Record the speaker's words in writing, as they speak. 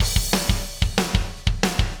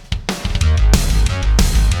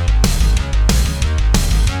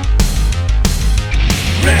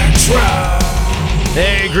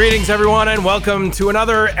Greetings everyone, and welcome to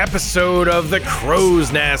another episode of The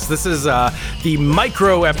Crow's Nest. This is the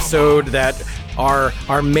micro episode that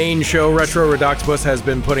our main show, Retro Redoxbus, has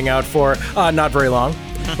been putting out for not very long.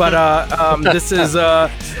 But this is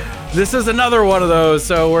another one of those,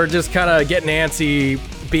 so we're just kind of getting antsy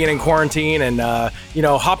being in quarantine and,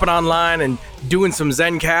 hopping online and doing some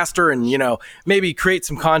Zencaster and, maybe create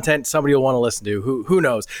some content somebody will want to listen to. Who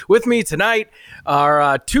knows? With me tonight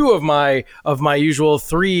are two of my usual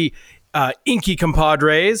three inky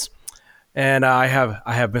compadres. And I have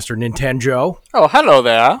Mr. Nintendo. Oh, hello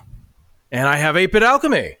there. And I have 8-Bit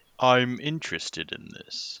Alchemy. I'm interested in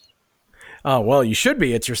this. Oh, well, you should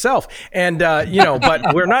be. It's yourself. And,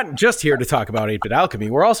 but we're not just here to talk about 8-Bit Alchemy.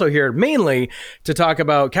 We're also here mainly to talk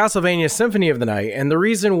about Castlevania Symphony of the Night. And the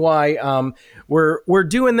reason why we're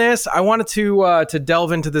doing this, I wanted to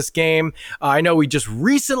delve into this game. I know we just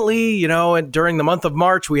recently, during the month of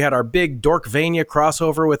March, we had our big Dorkvania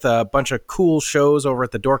crossover with a bunch of cool shows over at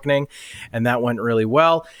the Dorkening, and that went really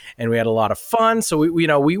well. And we had a lot of fun. So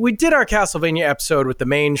we did our Castlevania episode with the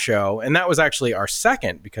main show, and that was actually our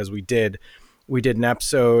second because we did an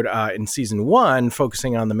episode in season 1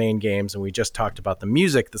 focusing on the main games, and we just talked about the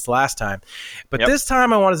music this last time. But This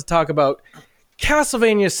time I wanted to talk about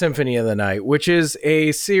Castlevania Symphony of the Night, which is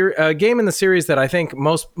a game in the series that I think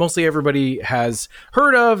mostly everybody has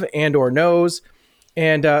heard of and or knows.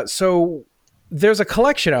 And so there's a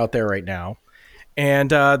collection out there right now.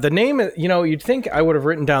 And the name, you'd think I would have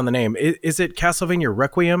written down the name. Is it Castlevania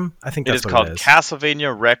Requiem? I think that's what it is. It is called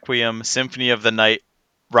Castlevania Requiem Symphony of the Night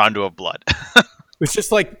Rondo of Blood. It's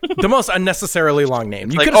just like the most unnecessarily long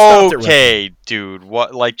name. You could have stopped it. Okay, dude.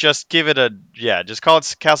 What? Like, just give it just call it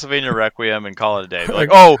Castlevania Requiem and call it a day.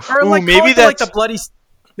 Maybe that's like the bloody.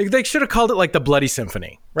 They should have called it like the Bloody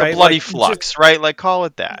Symphony, right? The Bloody Flux, right? Like, call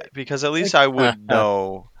it that, because at least I would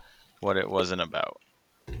know what it wasn't about.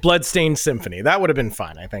 Bloodstained Symphony. That would have been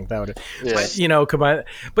fun. I think that would have. Yes. But, come on.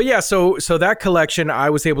 But yeah, so that collection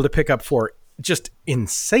I was able to pick up for just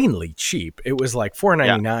insanely cheap. It was like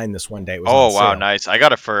 $4.99 this one day. It was on sale. Wow, nice. I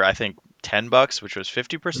got it for I think $10, which was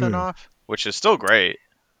 50% off, which is still great.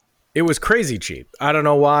 It was crazy cheap. I don't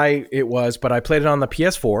know why it was, but I played it on the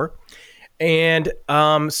PS4. And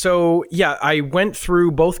I went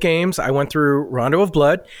through both games. I went through Rondo of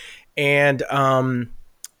Blood and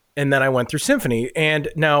then I went through Symphony. And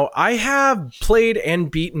now I have played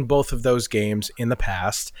and beaten both of those games in the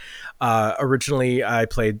past. Originally, I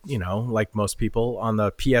played, like most people on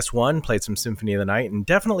the PS1, played some Symphony of the Night, and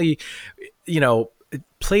definitely,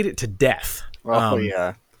 played it to death. Oh,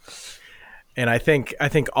 yeah. And I think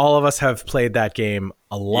all of us have played that game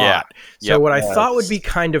a lot. Yeah. So what I thought would be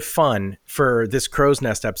kind of fun for this Crow's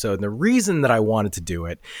Nest episode, and the reason that I wanted to do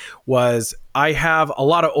it was I have a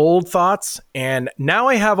lot of old thoughts, and now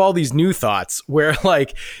I have all these new thoughts where,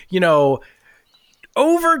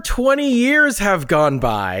 over 20 years have gone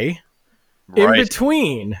by in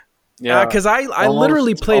between. Yeah. Because I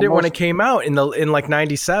literally played it when it came out in like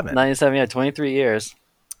 97. 97, yeah, 23 years.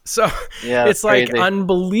 So it's like crazy.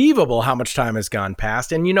 Unbelievable how much time has gone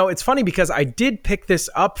past. And, it's funny because I did pick this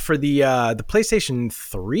up for the PlayStation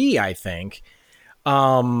 3, I think.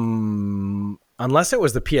 Unless it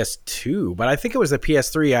was the PS2, but I think it was the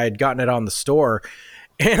PS3. I had gotten it on the store.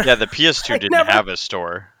 And the PS2 didn't have a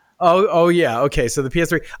store. Oh, yeah. Okay, so the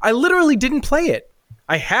PS3. I literally didn't play it.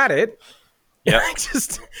 I had it. Yeah,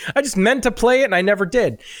 I just meant to play it, and I never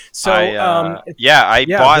did. So, I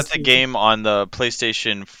bought the game on the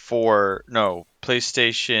PlayStation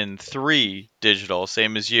 3 digital,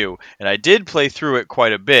 same as you, and I did play through it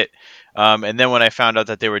quite a bit. And then when I found out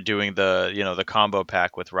that they were doing the combo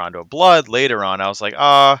pack with Rondo Blood later on, I was like,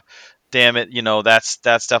 damn it, that's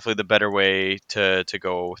definitely the better way to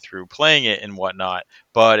go through playing it and whatnot.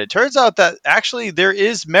 But it turns out that actually there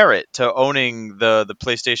is merit to owning the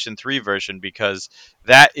PlayStation 3 version, because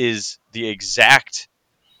that is the exact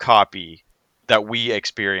copy that we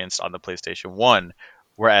experienced on the PlayStation 1,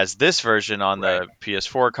 whereas this version on the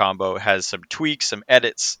PS4 combo has some tweaks, some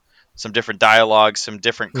edits, some different dialogue, some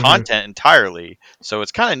different content entirely. So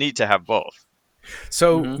it's kind of neat to have both.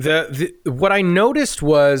 So what I noticed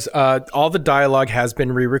was all the dialogue has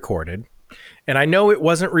been re-recorded. And I know it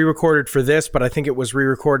wasn't re-recorded for this, but I think it was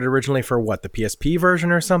re-recorded originally for the PSP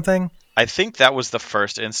version or something? I think that was the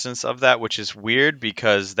first instance of that, which is weird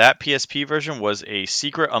because that PSP version was a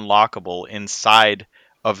secret unlockable inside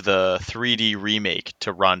of the 3D remake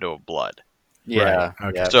to Rondo of Blood. Yeah.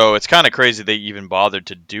 Right. Okay. So it's kind of crazy they even bothered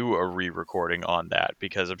to do a re-recording on that,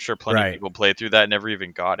 because I'm sure plenty of people played through that and never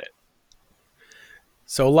even got it.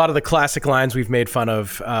 So a lot of the classic lines we've made fun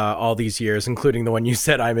of all these years, including the one you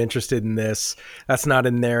said, "I'm interested in this." That's not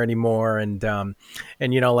in there anymore. And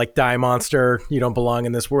like "Die Monster, you don't belong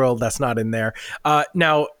in this world." That's not in there.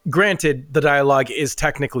 Now, granted, the dialogue is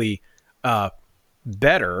technically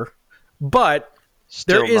better, but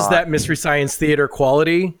Still there is not. that Mystery Science Theater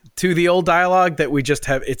quality to the old dialogue that we just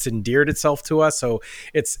have. It's endeared itself to us. So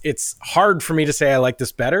it's hard for me to say I like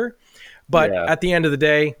this better. But at the end of the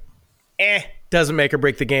day, doesn't make or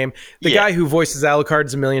break the game. The guy who voices Alucard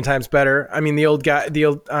is a million times better. I mean, the old guy,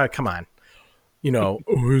 come on.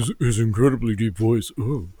 His incredibly deep voice.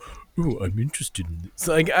 Oh, I'm interested in this.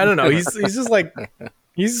 Like, I don't know. He's just like,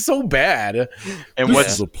 he's so bad. And This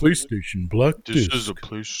what's is a PlayStation Black this Disc. is a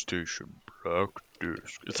PlayStation Black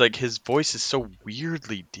Disc. It's like his voice is so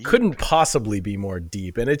weirdly deep. Couldn't possibly be more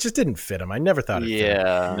deep, and it just didn't fit him. I never thought it fit him.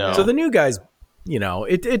 Yeah. No. So the new guys,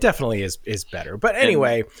 it definitely is better. But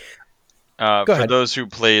anyway, For ahead. those who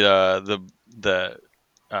played the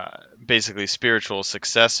basically spiritual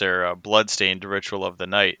successor, Bloodstained: Ritual of the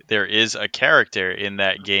Night, there is a character in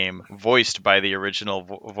that game voiced by the original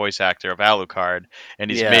voice actor of Alucard,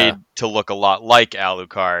 and he's made to look a lot like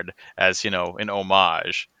Alucard as an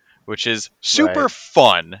homage, which is super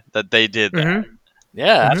fun that they did that.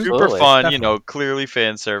 Yeah, absolutely. Super fun, Definitely. clearly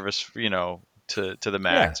fan service, to the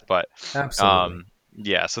max. But absolutely.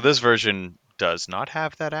 so this version does not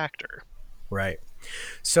have that actor. Right.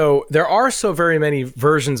 So there are so very many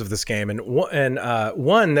versions of this game, and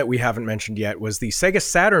one that we haven't mentioned yet was the Sega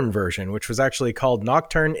Saturn version, which was actually called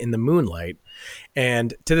Nocturne in the Moonlight.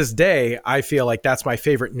 And to this day, I feel like that's my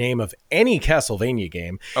favorite name of any Castlevania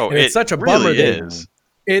game. Oh, and it's such a really bummer. is.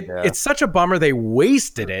 It's such a bummer they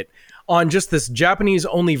wasted it on just this Japanese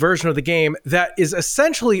only version of the game that is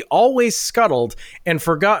essentially always scuttled and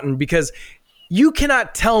forgotten, because you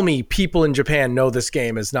cannot tell me people in Japan know this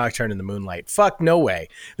game as Nocturne in the Moonlight. Fuck, no way.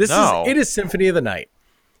 It is Symphony of the Night.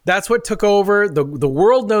 That's what took over. The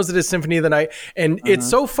world knows it is Symphony of the Night. And it's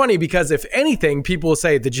so funny because if anything, people will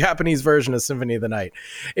say the Japanese version of Symphony of the Night.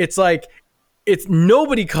 It's like,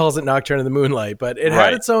 nobody calls it Nocturne in the Moonlight, but it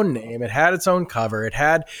had its own name. It had its own cover. It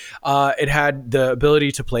had the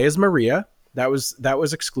ability to play as Maria. That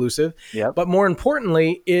was exclusive. Yep. But more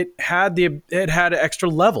importantly, it had extra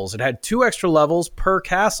levels. It had 2 extra levels per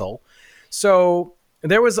castle. So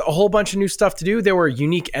there was a whole bunch of new stuff to do. There were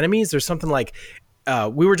unique enemies. There's something like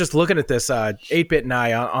we were just looking at this 8-Bit and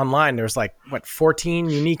I online. There's 14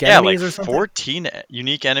 unique enemies or something. 14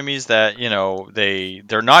 unique enemies that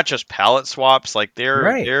they're not just palette swaps. Like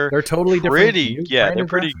they're totally pretty different. they're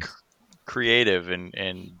pretty creative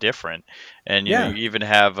and different. And you even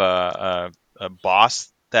have a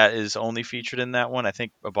boss that is only featured in that one. I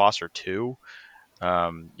think a boss or 2.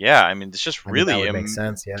 I mean, it's just really that would make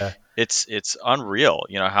sense. Yeah, it's unreal,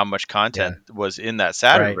 how much content was in that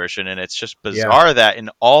Saturn version, and it's just bizarre that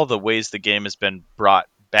in all the ways the game has been brought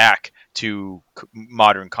back to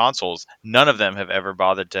modern consoles, none of them have ever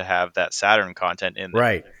bothered to have that Saturn content in there.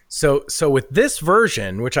 Right. So with this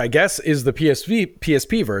version, which I guess is the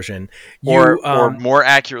PSP version, or more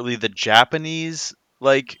accurately, the Japanese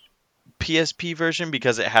PSP version,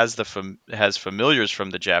 because it has has familiars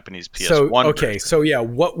from the Japanese PS1 version. So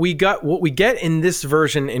what we get in this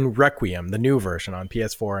version in Requiem, the new version on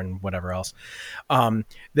PS4 and whatever else,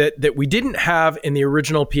 that we didn't have in the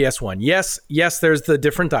original PS1. Yes, there's the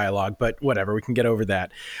different dialogue, but whatever, we can get over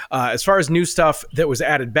that. As far as new stuff that was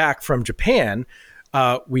added back from Japan,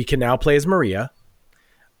 we can now play as Maria,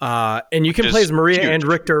 and you can play as Maria and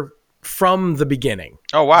Richter from the beginning.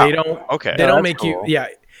 Oh wow! They don't make you. Yeah.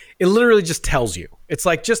 It literally just tells you. It's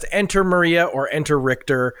like, just enter Maria or enter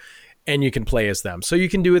Richter, and you can play as them. So you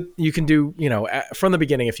can do it. You can do from the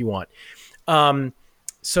beginning if you want.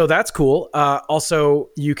 So that's cool. Also,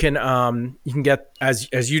 you can get,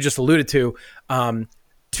 as you just alluded to,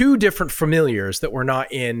 2 different familiars that were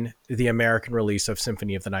not in the American release of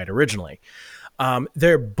Symphony of the Night originally.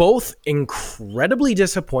 They're both incredibly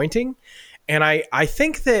disappointing, and I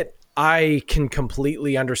think that I can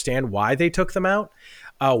completely understand why they took them out.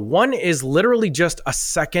 One is literally just a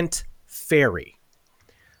second fairy.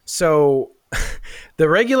 So the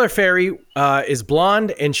regular fairy is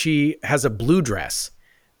blonde and she has a blue dress.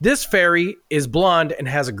 This fairy is blonde and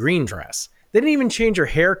has a green dress. They didn't even change her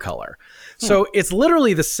hair color. So it's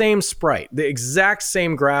literally the same sprite, the exact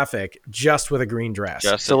same graphic, just with a green dress.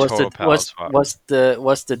 So what's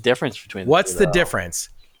the difference between What's the difference?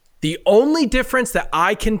 The only difference that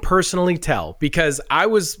I can personally tell, because I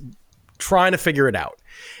was trying to figure it out,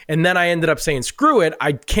 and then I ended up saying, screw it,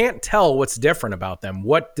 I can't tell what's different about them.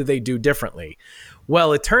 What do they do differently?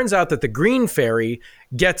 Well, it turns out that the green fairy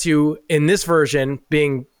gets you, in this version,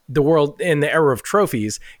 being the world in the era of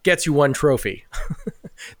trophies gets you 1 trophy.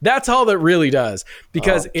 That's all that really does,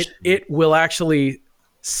 because it will actually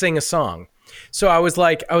sing a song. So I was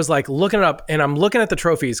like looking it up, and I'm looking at the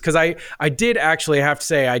trophies, because I did actually have to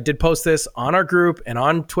say, I did post this on our group and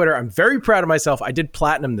on Twitter. I'm very proud of myself. I did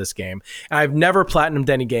platinum this game, and I've never platinumed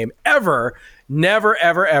any game ever. Never,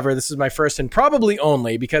 ever, ever. This is my first and probably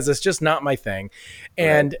only, because it's just not my thing.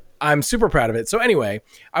 And I'm super proud of it. So anyway,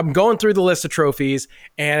 I'm going through the list of trophies,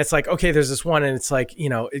 and it's like, okay, there's this one, and it's like,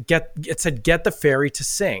 it said, get the fairy to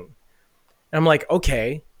sing. And I'm like,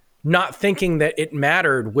 okay, not thinking that it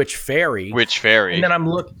mattered which fairy. And then I'm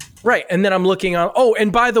looking on. Oh,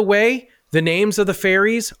 and by the way, the names of the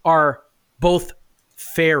fairies are both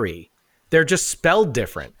fairy. They're just spelled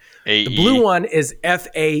different. A-E. The blue one is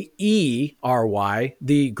F-A-E-R-Y.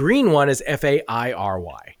 The green one is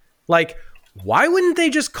F-A-I-R-Y. Like, why wouldn't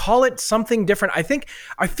they just call it something different?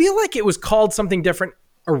 I feel like it was called something different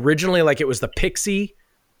originally, like it was the pixie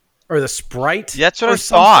or the sprite. That's what I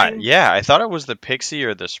thought. Yeah, I thought it was the pixie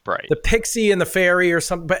or the sprite. The pixie and the fairy or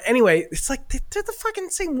something. But anyway, it's like, they're the fucking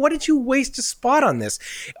same. What did you waste a spot on this?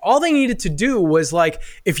 All they needed to do was, like,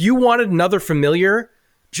 if you wanted another familiar,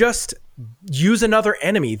 just use another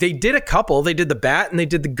enemy. They did a couple. They did the bat and they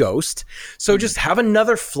did the ghost. So just have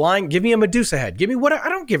another flying. Give me a Medusa head. Give me what? I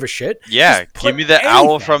don't give a shit. Yeah, give me the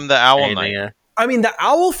owl from the Owl Knight. I mean, the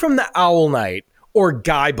owl from the Owl Knight or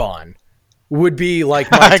Gaibon would be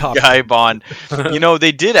like my top. Gaibon.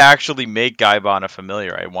 They did actually make Gaibon a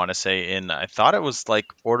familiar, I want to say, I thought it was like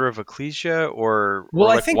Order of Ecclesia or I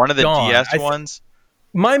like think one of the Dawn. DS ones.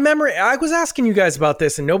 My memory, I was asking you guys about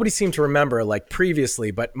this and nobody seemed to remember, like,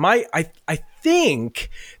 previously, but I think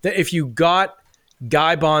that if you got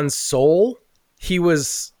Gaibon's soul, he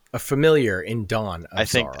was a familiar in Dawn of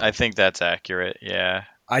Sorrow. I think that's accurate. Yeah.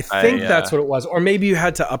 I think that's what it was, or maybe you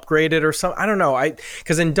had to upgrade it or something. I don't know.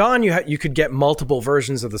 Because in Dawn you could get multiple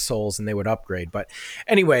versions of the souls and they would upgrade. But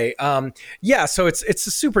anyway, so it's a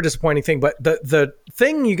super disappointing thing. But the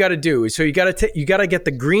thing you got to do is, so you got to get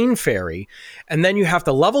the green fairy, and then you have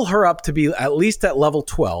to level her up to be at least at level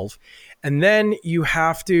 12, and then you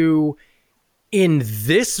have to, in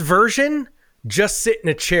this version, just sit in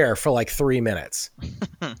a chair for like 3 minutes.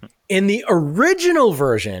 In the original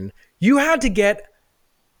version, you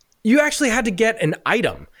actually had to get an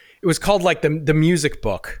item. It was called like the music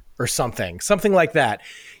book or something like that.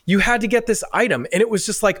 You had to get this item, and it was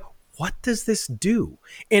just like, what does this do?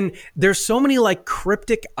 And there's so many like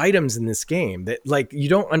cryptic items in this game that, like, you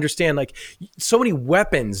don't understand. Like, so many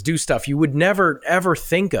weapons do stuff you would never ever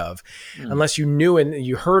think of unless you knew and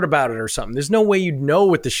you heard about it or something. There's no way you'd know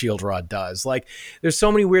what the shield rod does. Like, there's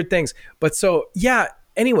so many weird things. But so, yeah.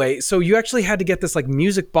 Anyway, so you actually had to get this like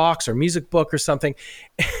music box or music book or something,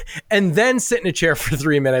 and then sit in a chair for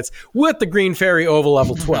 3 minutes with the green fairy oval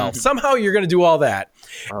level 12. Somehow you're going to do all that.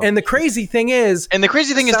 Oh. And the crazy thing is,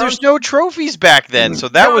 there's no trophies back then. So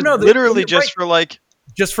that was literally just for like,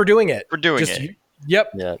 just for doing it.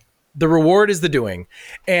 Yep. Yeah. The reward is the doing.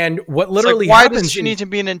 And what literally happens... Why does she need to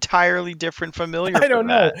be an entirely different familiar? I don't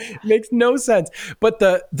know. It makes no sense. But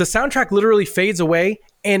the soundtrack literally fades away,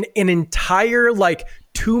 and an entire like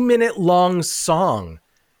 2-minute long song,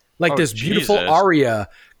 like this beautiful aria,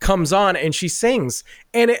 comes on and she sings.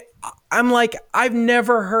 And I'm like, I've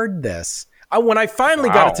never heard this. When I finally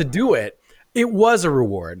got it to do it, it was a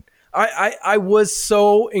reward. I was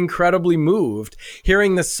so incredibly moved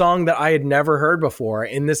hearing this song that I had never heard before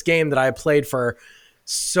in this game that I played for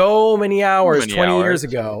so many hours 20 years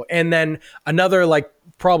ago. And then another like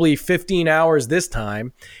probably 15 hours this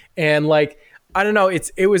time. And like, I don't know,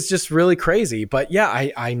 it was just really crazy. But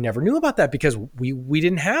yeah, I never knew about that because we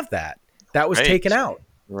didn't have that. That was taken out.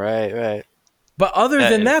 Right. But other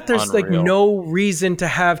than that, there's like no reason to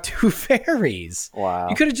have 2 fairies. Wow.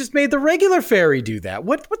 You could have just made the regular fairy do that.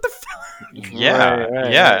 What the fuck? Yeah.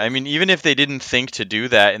 Right. I mean, even if they didn't think to do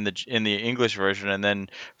that in the English version, and then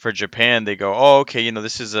for Japan they go, oh, okay,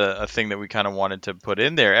 this is a thing that we kind of wanted to put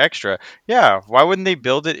in there extra. Yeah. Why wouldn't they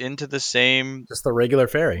build it into the same? Just the regular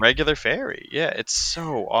fairy. Yeah. It's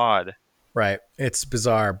so odd. Right. It's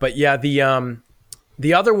bizarre. But yeah,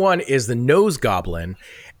 the other one is the Nose Goblin.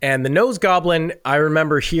 And the Nose Goblin, I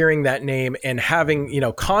remember hearing that name and having,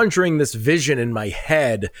 conjuring this vision in my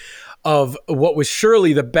head of what was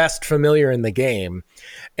surely the best familiar in the game.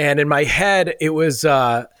 And in my head, it was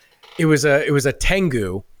a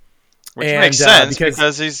Tengu. Which makes sense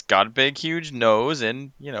because he's got a big, huge nose,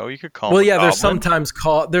 and you could call him. Well, yeah, they're sometimes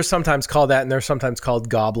called that, and they're sometimes called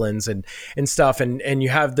goblins and stuff. And you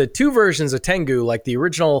have the 2 versions of Tengu, like the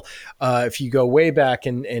original. If you go way back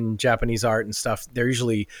in Japanese art and stuff, they're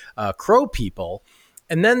usually crow people.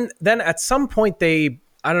 And then at some point they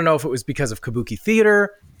I don't know if it was because of Kabuki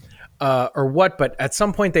theater or what, but at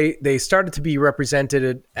some point they started to be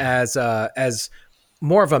represented as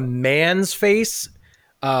more of a man's face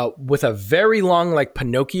with a very long, like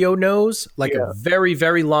Pinocchio nose, like a very,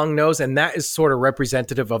 very long nose. And that is sort of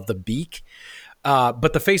representative of the beak.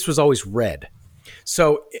 But the face was always red.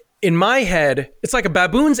 So in my head, it's like a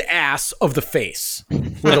baboon's ass of the face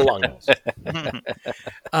with a long nose.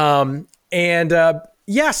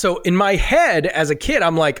 So in my head as a kid,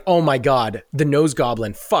 I'm like, oh my God, the nose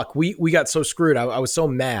goblin. Fuck, we got so screwed. I was so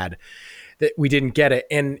mad that we didn't get it.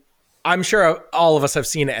 And I'm sure all of us have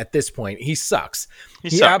seen it at this point. He sucks.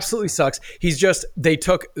 He absolutely sucks. They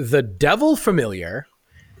took the devil familiar,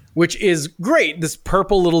 which is great. This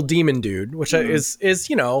purple little demon dude, which is,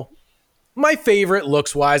 my favorite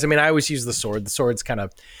looks wise. I mean, I always use the sword. The sword's kind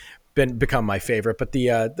of become my favorite, but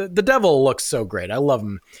the devil looks so great. I love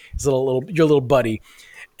him. He's your little buddy.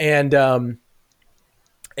 And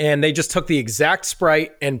they just took the exact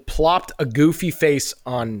sprite and plopped a goofy face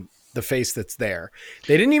on the face that's there.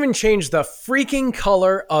 They didn't even change the freaking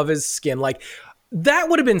color of his skin. Like, that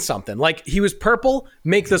would have been something. Like, he was purple,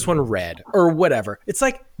 make this one red or whatever. It's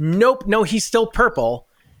like, nope, no, he's still purple.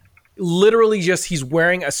 Literally just he's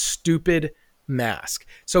wearing a stupid mask.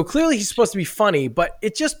 So clearly he's supposed to be funny, but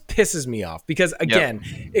it just pisses me off because, again,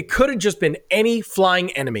 it could have just been any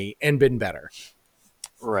flying enemy and been better.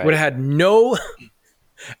 Right. Would have had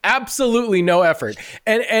absolutely no effort.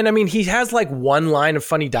 And I mean, he has like one line of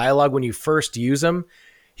funny dialogue when you first use him.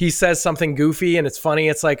 He says something goofy and it's funny.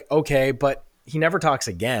 It's like, okay, but he never talks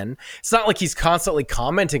again. It's not like he's constantly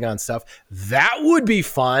commenting on stuff. That would be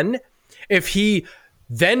fun if he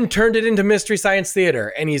then turned it into Mystery Science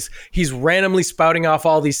Theater and he's randomly spouting off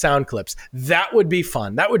all these sound clips. That would be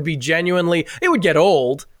fun. That would be genuinely, it would get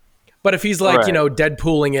old. But if he's like,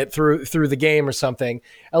 Deadpooling it through the game or something,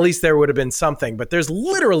 at least there would have been something. But there's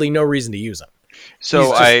literally no reason to use him.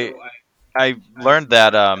 So I learned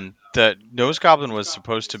that the Nose Goblin was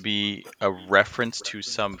supposed to be a reference to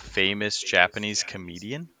some famous Japanese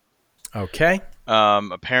comedian. Okay.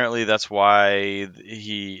 Apparently that's why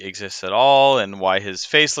he exists at all and why his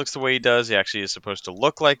face looks the way he does. He actually is supposed to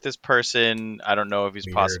look like this person. I don't know if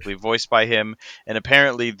he's possibly voiced by him. And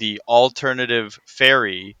apparently the alternative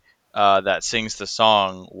fairy that sings the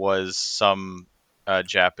song was some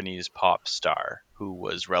Japanese pop star who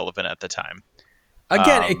was relevant at the time.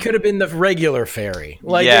 Again, it could have been the regular fairy.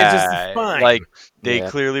 Like, it's just fine. Like they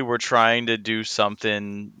clearly were trying to do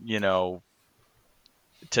something,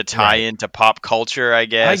 to tie into pop culture, I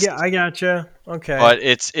guess. I gotcha. Okay. But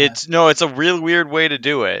it's a real weird way to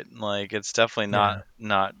do it. Like, it's definitely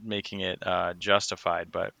not making it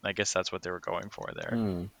justified, but I guess that's what they were going for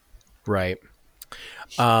there. Right.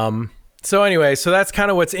 So anyway, that's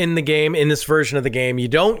kind of what's in the game, in this version of the game. You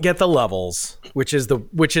don't get the levels, which is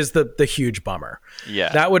the huge bummer.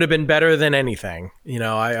 Yeah. That would have been better than anything.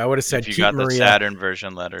 I would have said, if you keep got Maria. The Saturn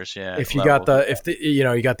version letters, If you got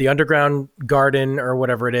you got the underground garden or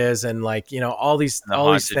whatever it is, and all these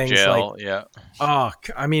things, jail,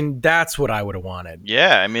 I mean, that's what I would have wanted.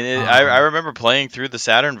 Yeah, I mean, I remember playing through the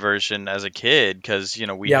Saturn version as a kid because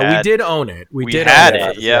we did own it. We had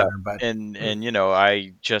it, Saturn, and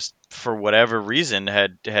I just, for whatever reason,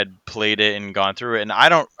 had played it and gone through it, and I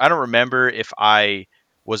don't remember if I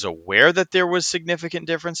was aware that there was significant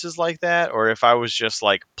differences like that, or if I was just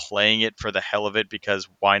like playing it for the hell of it because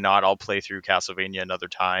why not? I'll play through Castlevania another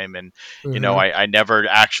time, and I never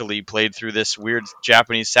actually played through this weird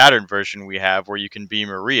Japanese Saturn version we have where you can be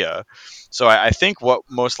Maria. So I think what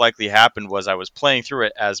most likely happened was I was playing through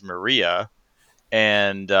it as Maria,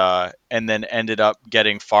 and then ended up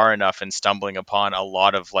getting far enough and stumbling upon a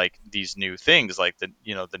lot of like these new things, like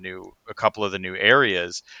a couple of the new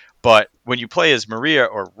areas. But when you play as Maria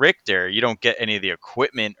or Richter, you don't get any of the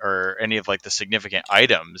equipment or any of like the significant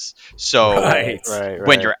items. So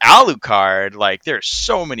when you're Alucard, like there's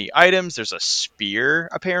so many items. There's a spear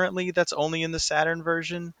apparently that's only in the Saturn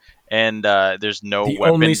version, and there's no weapon.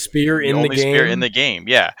 Only spear in the game.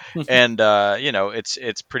 Yeah. And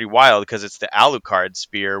it's pretty wild because it's the Alucard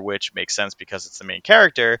spear, which makes sense because it's the main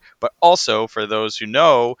character, but also for those who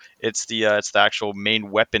know, it's the actual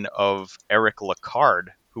main weapon of Eric Lacard,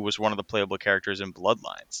 who was one of the playable characters in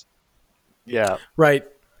Bloodlines. Yeah. Right.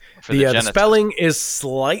 The spelling is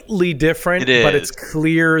slightly different, but it's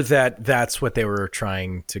clear that that's what they were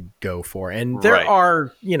trying to go for. And there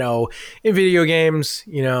are, in video games,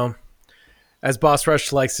 as Boss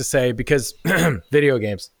Rush likes to say, because video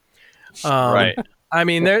games. Right. I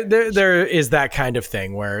mean, there is that kind of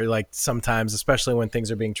thing where, like, sometimes, especially when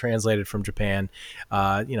things are being translated from Japan,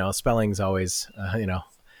 spelling's always,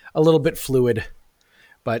 a little bit fluid.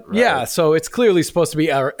 But yeah, so it's clearly supposed to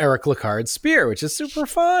be Eric Lecard's spear, which is super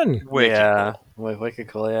fun. Wicked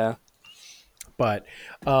cool, yeah. But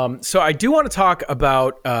so I do want to talk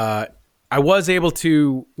about. I was able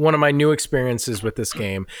to, one of my new experiences with this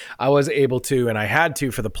game, I was able to, and I had to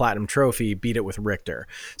for the Platinum Trophy, beat it with Richter.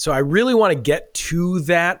 So I really want to get to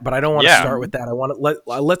that, but I don't want to start with that. I want to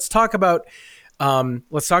let's talk about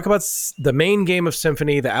the main game of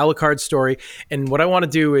Symphony, the Alucard story. And what I want to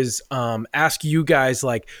do is ask you guys,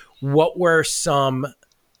 like, what were some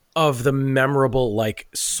of the memorable like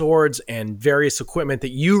swords and various equipment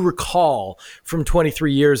that you recall from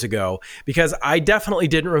 23 years ago, because I definitely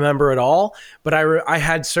didn't remember it all, but I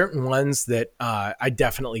had certain ones that I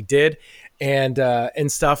definitely did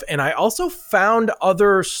and stuff. And I also found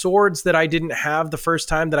other swords that I didn't have the first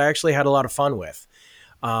time that I actually had a lot of fun with.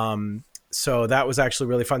 So that was actually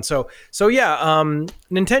really fun. So yeah,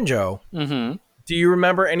 Nintendo. Mm-hmm. Do you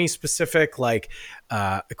remember any specific like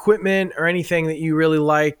equipment or anything that you really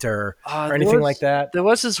liked or anything like that? There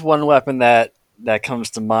was this one weapon that comes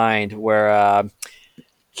to mind where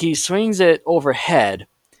he swings it overhead,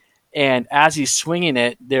 and as he's swinging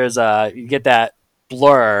it, there's you get that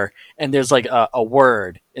blur, and there's like a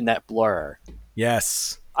word in that blur.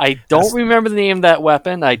 Yes. I don't remember the name of that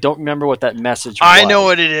weapon. I don't remember what that message was. I know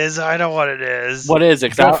what it is. What is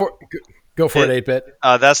it? Go for it, 8-bit.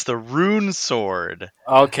 That's the rune sword.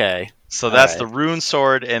 Okay. So that's the rune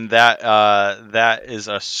sword, and that is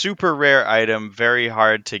a super rare item, very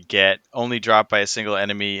hard to get, only dropped by a single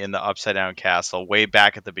enemy in the Upside Down Castle way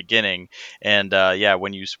back at the beginning. And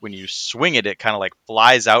when you swing it, it kind of like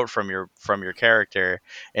flies out from your character,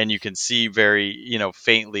 and you can see very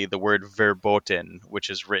faintly the word verboten, which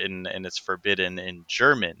is written and it's forbidden in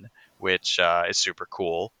German, which is super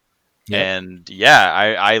cool. Yep. And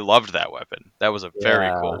I loved that weapon. That was a very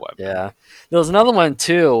cool weapon. Yeah, there was another one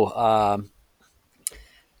too,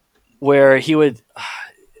 where he would.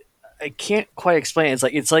 I can't quite explain.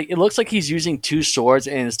 It's like it looks like he's using two swords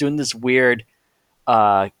and it's doing this weird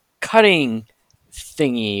cutting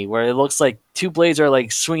thingy where it looks like two blades are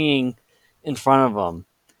like swinging in front of him.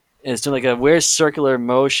 And it's doing like a weird circular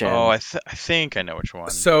motion. Oh, I think I know which one.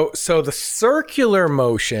 So the circular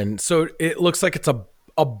motion. So it looks like it's a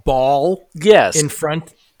ball in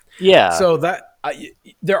front. Yeah. So that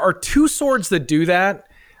there are two swords that do that.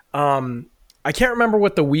 I can't remember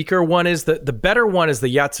what the weaker one is. The better one is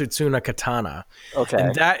the Yatsutsuna Katana. Okay.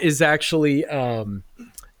 And that is actually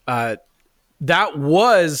that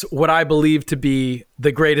was what I believe to be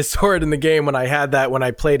the greatest sword in the game when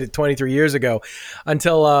I played it 23 years ago,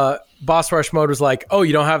 until Boss Rush Mode was like, "Oh,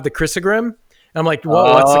 you don't have the Chrysogrim?" And I'm like,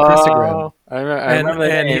 "Well, what's the Chrysogrim?" I remember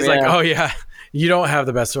and he's like, "Oh yeah, you don't have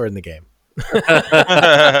the best sword in the game."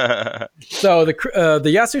 So the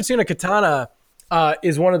Yatsutsuna Katana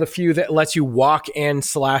is one of the few that lets you walk and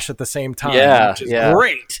slash at the same time, which is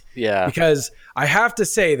great. Yeah. Because I have to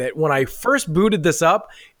say that when I first booted this up,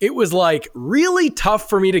 it was like really tough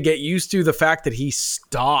for me to get used to the fact that he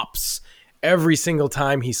stops every single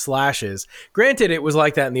time he slashes. Granted, it was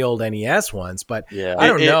like that in the old NES ones, but I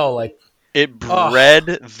don't know. Like it bred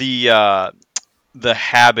the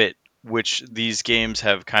habit which these games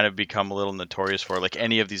have kind of become a little notorious for, like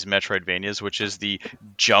any of these Metroidvanias, which is the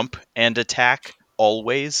jump and attack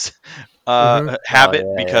always habit,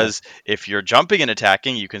 because if you're jumping and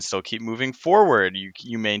attacking, you can still keep moving forward.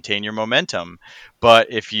 You maintain your momentum.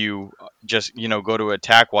 But if you just go to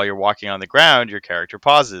attack while you're walking on the ground, your character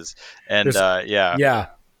pauses. And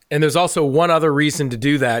and there's also one other reason to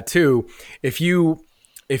do that too. If you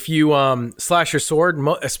slash your sword,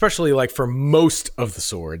 especially like for most of the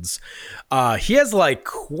swords, he has like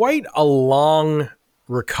quite a long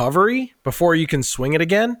recovery before you can swing it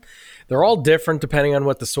again. They're all different depending on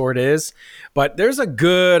what the sword is, but there's a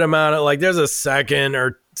good amount of there's a second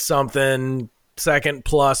or something, second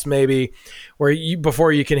plus maybe,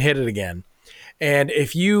 before you can hit it again. And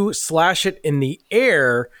if you slash it in the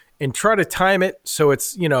air and try to time it so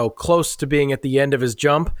it's close to being at the end of his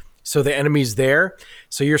jump, so the enemy's there,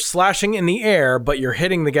 so you're slashing in the air, but you're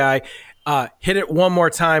hitting the guy. Hit it one more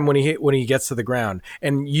time when he gets to the ground,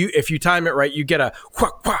 and if you time it right, you get a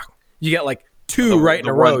quack quack. You get like two right in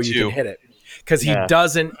a row. You can hit it because he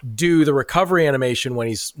doesn't do the recovery animation when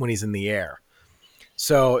he's in the air.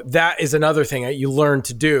 So that is another thing that you learn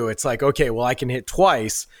to do. It's like, okay, well, I can hit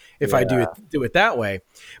twice if I do it that way.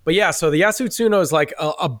 But yeah, so the Yasutsuno is like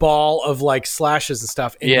a ball of like slashes and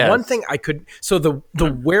stuff. And one thing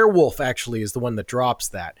the werewolf actually is the one that drops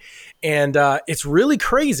that. And it's really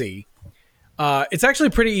crazy. It's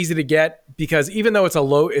actually pretty easy to get because even though it's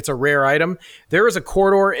a rare item, there is a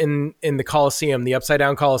corridor in the Colosseum, the Upside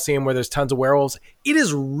Down Colosseum, where there's tons of werewolves. It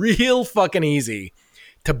is real fucking easy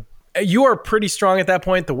you are pretty strong at that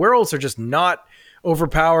point. The werewolves are just not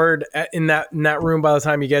overpowered in that room by the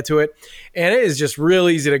time you get to it, and it is just real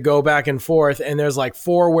easy to go back and forth. And there's like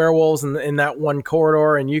 4 werewolves in that one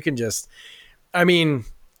corridor, and you can just, I mean,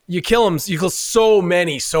 you kill them. You kill so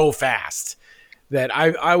many so fast that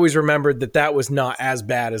I always remembered that was not as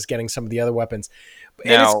bad as getting some of the other weapons.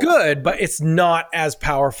 And Now, it's good, but it's not as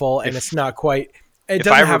powerful, and it's not quite. It if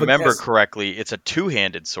I doesn't have remember correctly, it's a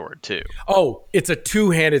 2-handed sword too. Oh, it's a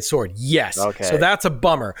 2-handed sword. Yes. Okay. So that's a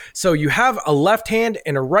bummer. So you have a left hand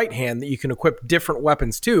and a right hand that you can equip different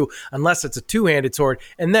weapons to, unless it's a 2-handed sword,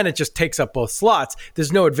 and then it just takes up both slots.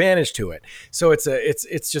 There's no advantage to it. So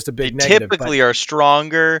it's just a big They negative. typically are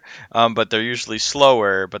stronger, but they're usually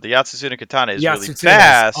slower. But the Yatsusuna Katana is really Yatsutsuna is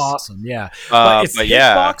fast. awesome, yeah. But its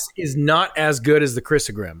yeah. hitbox is not as good as the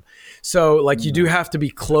Chrysogrim. So like you do have to be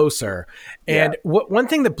closer. And one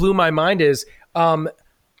thing that blew my mind is I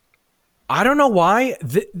don't know why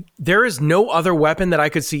there is no other weapon that I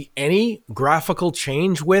could see any graphical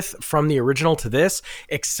change with from the original to this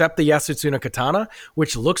except the Yatsutsuna Katana,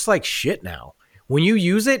 which looks like shit now. When you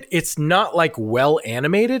use it, it's not like well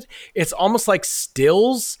animated. It's almost like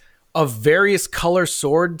stills of various color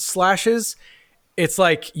sword slashes. It's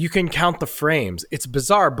like you can count the frames. It's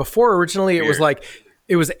bizarre. Before originally it was like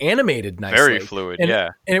it was animated nicely. Very fluid, and, yeah.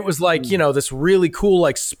 And it was like, this really cool,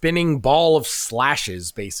 like spinning ball of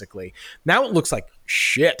slashes, basically. Now it looks like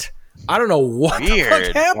shit. I don't know what the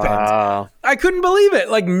fuck happened. Wow. I couldn't believe it.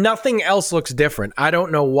 Like nothing else looks different. I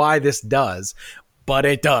don't know why this does, but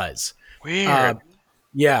it does. Weird.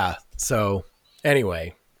 Yeah. So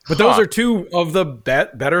anyway, but those are 2 of the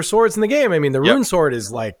better swords in the game. I mean, the rune sword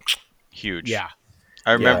is like huge. Yeah.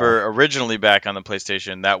 I remember originally back on the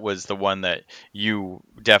PlayStation, that was the one that you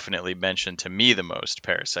definitely mentioned to me the most,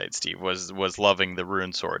 Parasite Steve, was loving the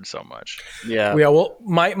rune sword so much. Yeah. Yeah. Well,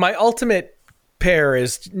 my ultimate pair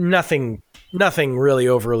is nothing really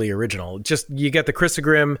overly original. Just you get the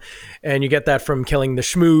Chrysogrim, and you get that from killing the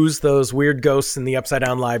Shmoos, those weird ghosts in the Upside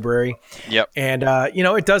Down Library. Yep. And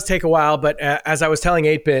it does take a while, but as I was telling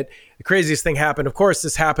 8-Bit, the craziest thing happened. Of course,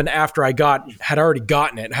 this happened after I had already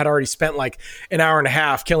gotten it, had already spent like an hour and a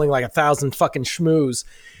half killing like 1,000 fucking Shmoos.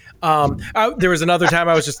 There was another time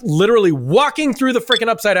I was just literally walking through the freaking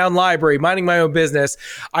Upside Down Library, minding my own business.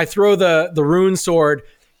 I throw the rune sword,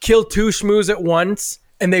 kill 2 Shmoos at once,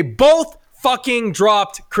 and they both fucking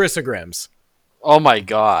dropped Chrysogrims. Oh my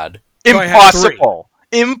god. So I had 3.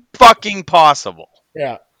 Fucking possible.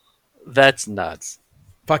 Yeah. That's nuts.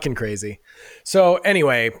 Fucking crazy. So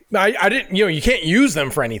anyway, I didn't, you can't use them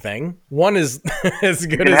for anything. One is as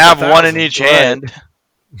good You as have 1,000. one in each hand.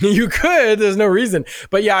 You could. There's no reason.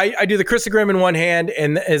 But yeah, I do the Chrysogrim in one hand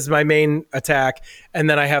and as my main attack, and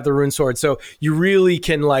then I have the rune sword. So you really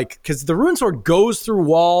can because the rune sword goes through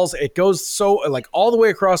walls. It goes so like all the way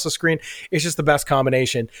across the screen. It's just the best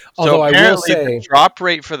combination. Although So I will apparently say, the drop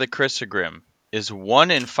rate for the Chrysogrim is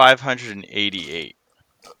 1 in 588.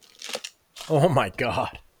 oh my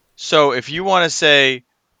god. So if you want to say,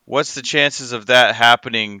 what's the chances of that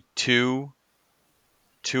happening two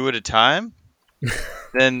at a time?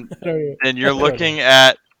 then you're looking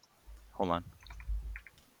at. Hold on.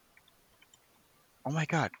 Oh my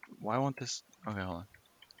god! Why won't this? Okay, hold on.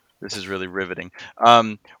 This is really riveting.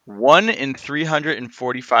 1 in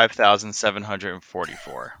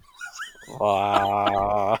 345,744.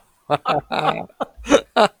 Wow.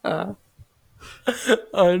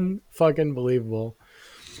 Unfucking believable.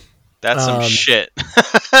 That's some shit.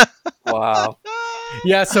 Wow.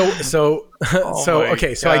 Yeah, so my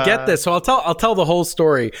okay, so I get this. So I'll tell the whole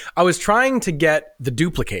story. I was trying to get the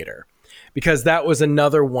duplicator because that was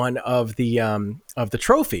another one of the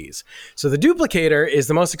trophies. So the duplicator is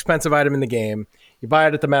the most expensive item in the game. You buy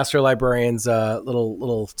it at the Master Librarian's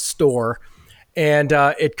little store, and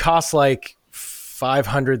it costs like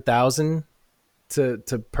 500,000 to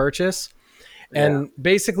purchase. Yeah. And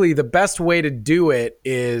basically, the best way to do it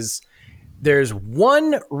is there's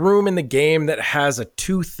one room in the game that has a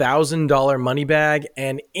 $2,000 money bag,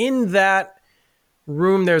 and in that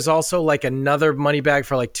room there's also like another money bag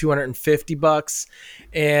for like $250,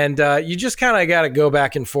 and you just kind of got to go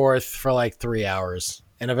back and forth for like 3 hours,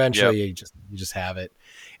 and eventually you just have it.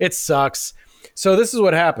 It sucks. So this is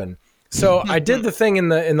what happened. So I did the thing in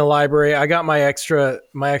the library. I got my extra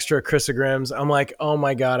Chrysogrims. I'm like, oh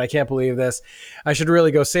my god, I can't believe this. I should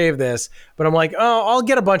really go save this. But I'm like, oh, I'll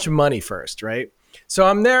get a bunch of money first, right? So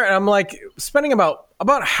I'm there and I'm like spending about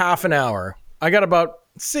half an hour. I got about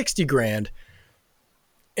 60 grand,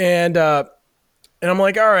 and I'm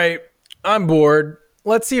like, all right, I'm bored.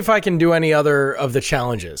 Let's see if I can do any other of the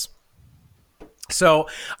challenges. So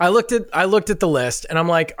I looked at the list and I'm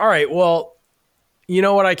like, all right, well, You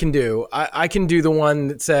know what I can do? I can do the one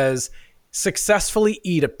that says successfully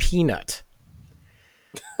eat a peanut.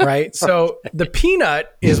 Right. So the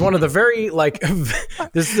peanut is one of the very like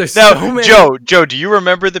there's Now, so many. Joe, do you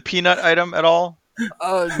remember the peanut item at all?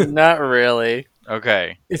 Not really.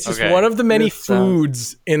 Okay. It's just okay. one of the many This sounds-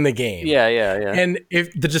 foods in the game. Yeah, yeah, yeah. And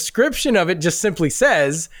if the description of it just simply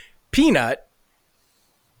says peanut,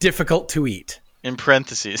 difficult to eat. In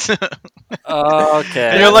parentheses. Okay.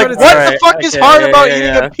 And you're like, what what it's- the fuck is hard about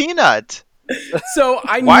eating a peanut? So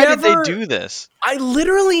Why did they do this? I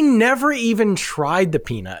literally never even tried the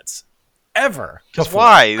peanuts. Ever. Because before.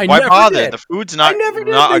 why? I Why never bother? did. The food's not never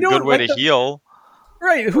did. not They a good don't way like to the- heal.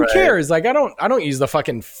 Right. Who Right. cares? Like I don't use the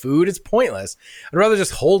fucking food. It's pointless. I'd rather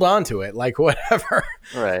just hold on to it. Like whatever.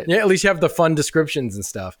 Right. Yeah, at least you have the fun descriptions and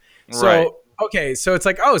stuff. So Right. okay, so it's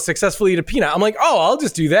like, oh, successfully eat a peanut. I'm like, oh, I'll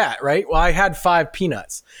just do that, right? Well, I had 5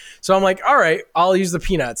 peanuts. So I'm like, all right, I'll use the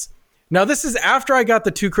peanuts. Now this is after I got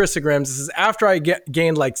the 2 chrysograms. This is after I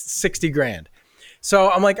gained like 60 grand. So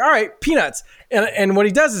I'm like, all right, peanuts. And what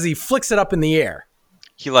he does is he flicks it up in the air.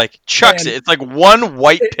 He like chucks Man. it. It's like one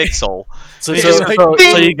white pixel. So, It's so, like, so,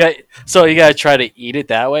 ding! you gotta try to eat it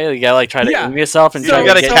that way. You gotta like try to Yeah. aim yourself and You try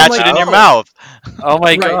gotta to get catch like, it in your oh. mouth. Oh my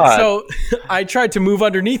Right. god! So I tried to move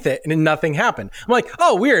underneath it and nothing happened. I'm like,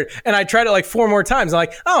 oh, weird. And I tried it like 4 more times. I'm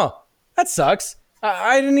like, oh, that sucks.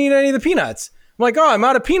 I didn't eat any of the peanuts. I'm like, oh, I'm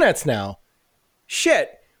out of peanuts now.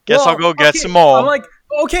 Shit. Guess I'll go get some more. I'm like,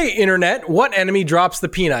 okay, internet, what enemy drops the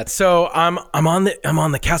peanuts? So I'm on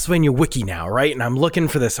the Castlevania wiki now, right? And I'm looking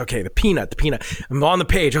for this. Okay, the peanut. I'm on the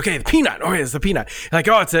page. Okay, the peanut. Okay, it's the peanut. Like,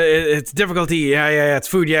 oh, it's difficulty. Yeah, it's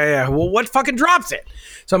food. Yeah. Well, what fucking drops it?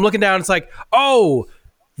 So I'm looking down. It's like, oh,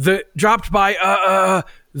 the dropped by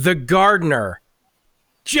the gardener,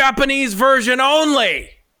 Japanese version only.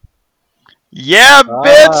 Yeah,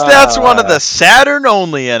 bitch, that's one of the Saturn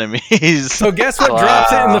only enemies. So guess what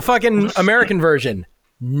drops it in the fucking American version?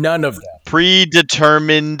 None of them.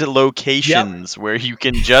 Predetermined locations where you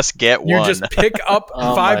can just get You one. just pick up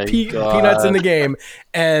Oh 5 my peanuts in God. the game,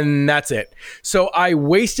 and that's it. So I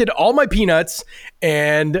wasted all my peanuts,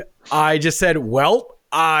 and I just said, well,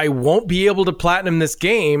 I won't be able to platinum this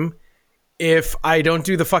game if I don't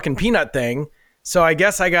do the fucking peanut thing. So I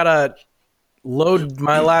guess I gotta load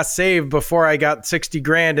my last save before I got 60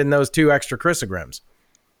 grand in those 2 extra chrysograms.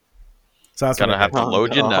 So that's Gonna what I have did. to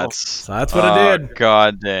load your no. nuts. So that's what I did.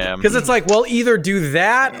 God damn. Because it's like, well, either do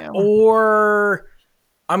that Damn. or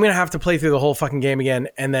I'm going to have to play through the whole fucking game again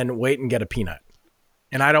and then wait and get a peanut.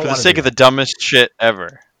 And I don't For the want to sake do of the that. dumbest shit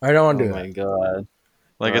ever. I don't want to Oh do my that. god!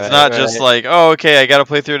 Like it's Right, not just right. like, oh, okay, I gotta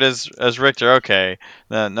play through it as Richter. Okay,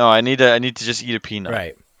 no, I need to just eat a peanut.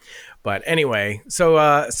 Right. But anyway, so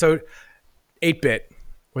 8-bit,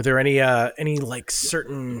 were there any like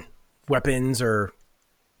certain weapons or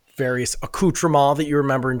various accoutrements that you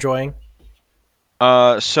remember enjoying?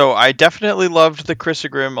 So I definitely loved the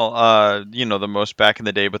Chrysogrim, the most back in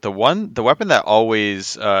the day. But the weapon that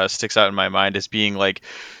always sticks out in my mind as being like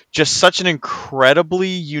just such an incredibly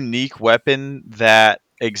unique weapon that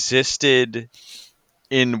existed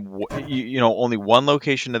in only one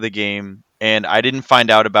location of the game, and I didn't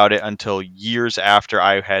find out about it until years after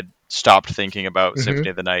I had stopped thinking about Mhm. Symphony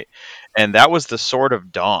of the Night, and that was the Sword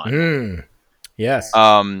of Dawn. Yes.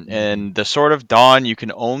 And the Sword of Dawn you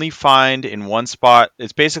can only find in one spot.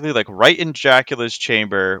 It's basically like right in Dracula's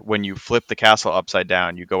chamber when you flip the castle upside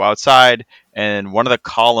down. You go outside, and one of the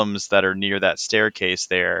columns that are near that staircase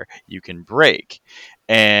there you can break.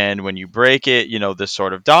 And when you break it, the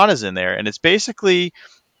Sword of Dawn is in there, and it's basically,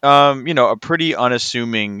 a pretty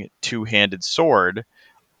unassuming two-handed sword,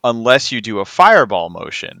 unless you do a fireball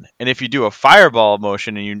motion. And if you do a fireball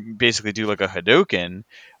motion and you basically do like a Hadouken,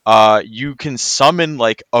 you can summon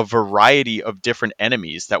like a variety of different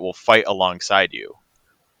enemies that will fight alongside you.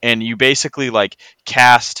 And you basically like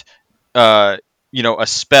cast, a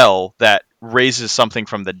spell that raises something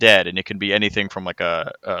from the dead. And it can be anything from like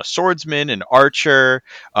a swordsman, an archer,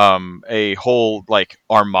 a whole like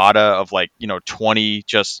armada of like, 20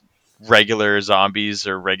 just regular zombies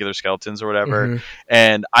or regular skeletons or whatever. Mhm.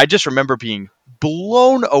 And I just remember being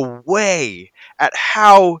blown away at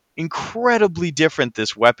how incredibly different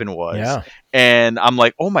this weapon was. Yeah. And I'm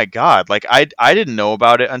like, oh my god, like I didn't know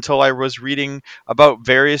about it until I was reading about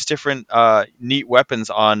various different neat weapons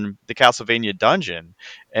on the Castlevania dungeon.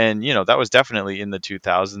 And that was definitely in the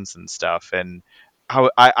 2000s and stuff. And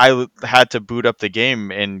I had to boot up the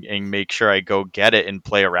game and make sure I go get it and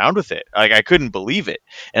play around with it. Like I couldn't believe it.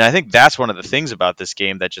 And I think that's one of the things about this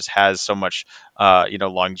game that just has so much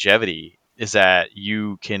longevity is that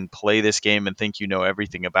you can play this game and think you know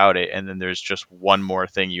everything about it, and then there's just one more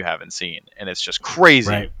thing you haven't seen, and it's just crazy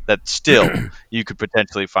Right. that still you could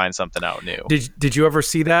potentially find something out new. Did you ever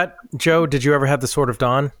see that, Joe? Did you ever have the Sword of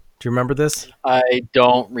Dawn? Do you remember this? I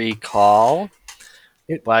don't recall.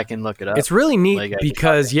 But I can look it up. It's really neat Like,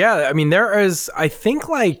 because, yeah, I mean, there is, I think,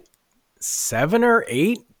 like 7 or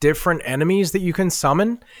 8 different enemies that you can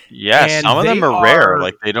summon. Yeah, And some of them they are rare, are-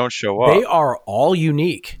 like they don't show up. They are all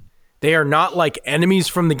unique. They are not like enemies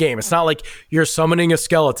from the game. It's not like you're summoning a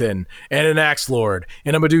skeleton and an axe lord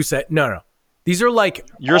and a Medusa. No. These are like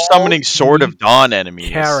You're all summoning Sword of Dawn enemies.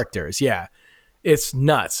 characters. Yeah, it's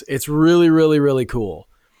nuts. It's really, really, really cool.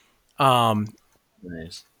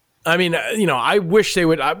 Nice. I mean, I wish they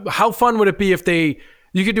would. How fun would it be if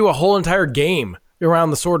you could do a whole entire game around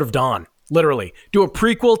the Sword of Dawn? Literally, do a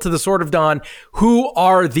prequel to the Sword of Dawn. Who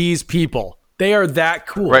are these people? They are that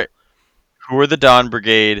cool. Right. Who are the Dawn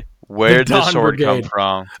Brigade? Where did the Dawn sword Brigade. come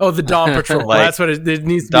from? Oh, the Dawn Patrol. Like, That's what it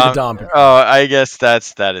needs to be. The Dawn Patrol. Oh, I guess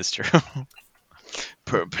that is true.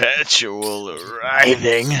 Perpetual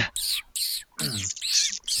writhing.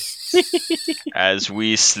 As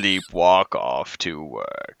we sleepwalk off to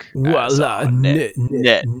work. As Voila, our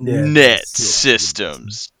net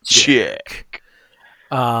systems check.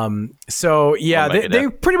 So yeah, Oh my they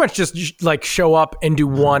pretty much just like show up and do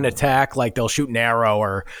one attack, like they'll shoot an arrow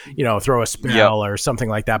or throw a spell or something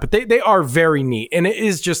like that. But they are very neat, and it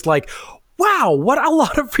is just like, wow, what a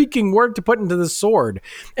lot of freaking work to put into the sword.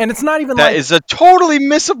 And it's not even That is a totally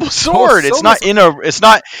missable sword. so It's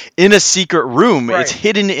not in a secret room. Right. It's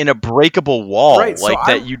hidden in a breakable wall, Right, so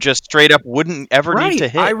that you just straight up wouldn't ever need to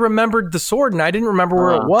hit. I remembered the sword and I didn't remember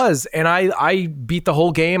where it was. And I beat the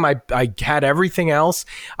whole game. I had everything else.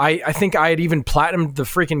 I think I had even platinumed the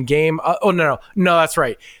freaking game. No, that's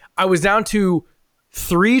right. I was down to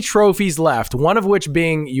 3 trophies left, one of which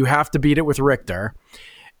being you have to beat it with Richter.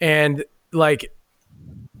 And like,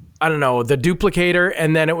 I don't know, the duplicator,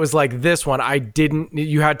 and then it was like this one.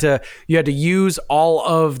 You had to use all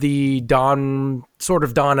of the Sword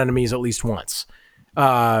of Dawn enemies at least once.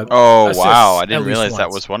 Wow, I at didn't least realize that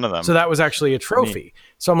once. was one of them. So that was actually a trophy.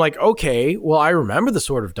 So I'm like, okay, well, I remember the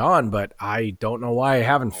Sword of Dawn, but I don't know why I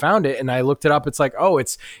haven't found it. And I looked it up. It's like, oh,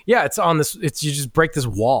 it's on this. You just break this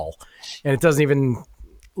wall, and it doesn't even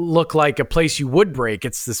look like a place you would break.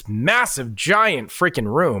 It's this massive, giant freaking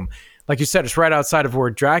room. Like you said, it's right outside of where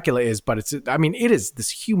Dracula is, but it is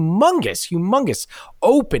this humongous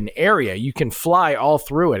open area. You can fly all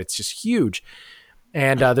through it. It's just huge.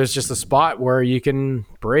 And there's just a spot where you can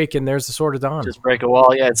break, and there's the Sword of Dawn. Just break a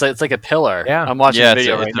wall. Yeah, it's like a pillar. Yeah. I'm watching Yeah, the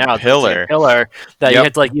video it's right a now. pillar. It's like a pillar that you Yep.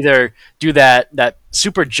 have to like either do that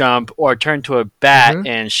super jump or turn to a bat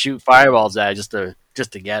and shoot fireballs at it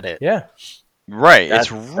just to get it. Yeah. Right, That's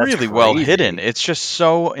it's really crazy. well hidden. It's just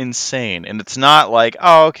so insane, and it's not like,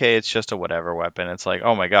 oh, okay, it's just a whatever weapon. It's like,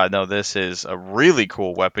 oh my god, no, this is a really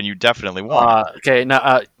cool weapon. You definitely want. Okay,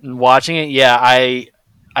 now watching it, yeah, I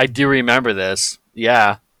do remember this.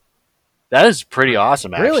 Yeah, that is pretty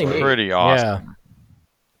awesome. Actually, Really neat. Pretty awesome.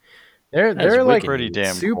 Yeah. They're like pretty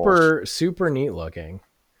damn super neat looking.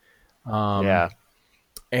 yeah.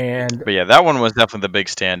 And But yeah, that one was definitely the big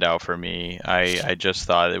standout for me. I just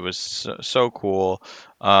thought it was so cool.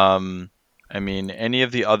 Any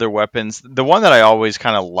of the other weapons, the one that I always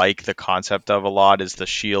kind of like the concept of a lot is the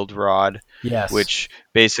shield rod, yes, which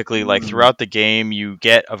basically like throughout the game you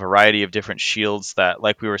get a variety of different shields that,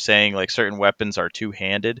 like we were saying, like certain weapons are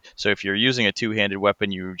two-handed. So if you're using a two-handed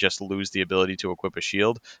weapon, you just lose the ability to equip a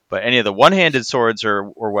shield. But any of the one-handed swords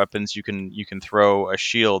or weapons, you can throw a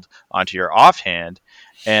shield onto your offhand.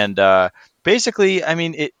 And basically,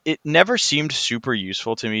 it never seemed super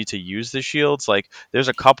useful to me to use the shields. Like, there's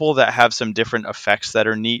a couple that have some different effects that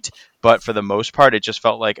are neat, but for the most part, it just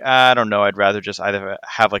felt like, I don't know, I'd rather just either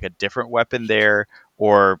have like a different weapon there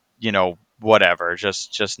or, whatever,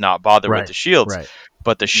 just not bother with the shields. Right.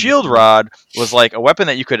 But the shield rod was like a weapon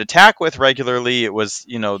that you could attack with regularly. It was,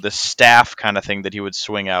 the staff kind of thing that he would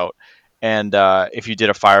swing out. And if you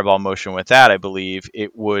did a fireball motion with that, I believe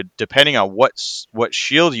it would, depending on what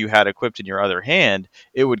shield you had equipped in your other hand,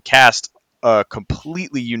 it would cast a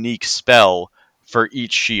completely unique spell for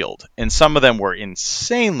each shield. And some of them were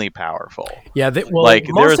insanely powerful. Yeah,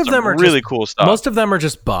 most of them are really cool stuff. Most of them are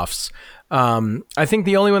just buffs. I think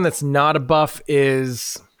the only one that's not a buff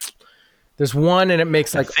is there's one, and it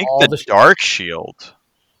makes like I think all the dark shield.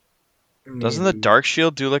 Doesn't the dark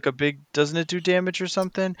shield do like doesn't it do damage or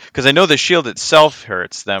something? Because I know the shield itself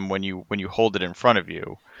hurts them when you hold it in front of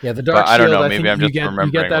you. Yeah, the dark But I shield. don't know. I Maybe think I'm just you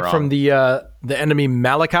remembering get that wrong. from the enemy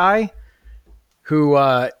Malachi. who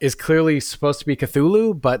is clearly supposed to be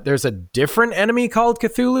Cthulhu, but there's a different enemy called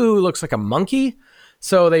Cthulhu who looks like a monkey.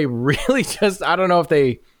 So they really just, I don't know what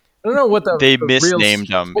They the misnamed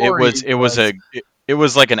real them. story It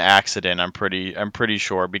was like an accident. I'm pretty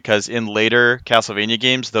sure, because in later Castlevania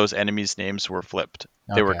games, those enemies' names were flipped.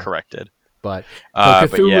 They were Okay. corrected. But But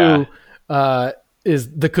Cthulhu yeah,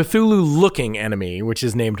 is the Cthulhu-looking enemy, which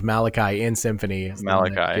is named Malachi in Symphony. Is the one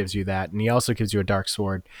that Malachi. gives you that, and he also gives you a dark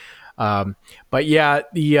sword. But yeah,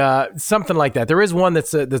 the something like that. There is one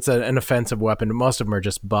that's an offensive weapon. Most of them are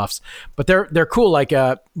just buffs, but they're cool. Like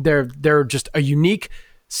they're just a unique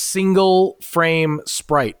single frame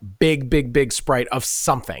sprite, big sprite of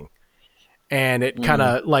something, and it kind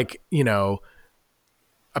of like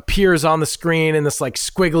appears on the screen in this like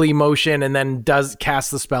squiggly motion, and then does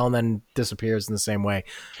cast the spell and then disappears in the same way.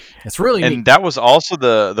 It's really neat. And that was also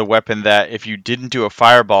the weapon that if you didn't do a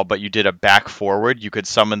fireball, but you did a back forward, you could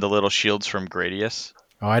summon the little shields from Gradius.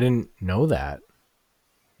 Oh, I didn't know that.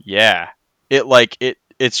 Yeah.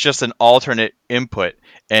 It's just an alternate input,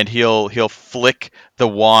 and he'll flick the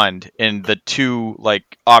wand, and the two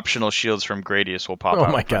like optional shields from Gradius will pop out.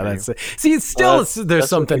 Oh my in front god, of you. see, it's still That's there's pretty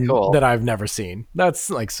something cool. that I've never seen.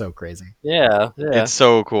 That's like so crazy. Yeah. It's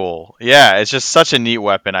so cool. Yeah, it's just such a neat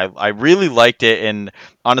weapon. I really liked it, and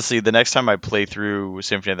honestly, the next time I play through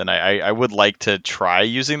Symphony of the Night, I would like to try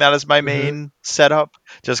using that as my main setup,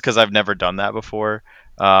 just because I've never done that before.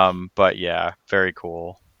 But yeah, very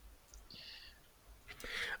cool.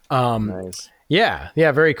 Nice. Yeah,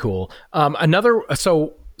 very cool. Another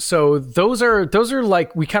so those are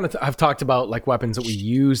like we kind of have talked about like weapons that we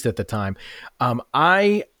used at the time.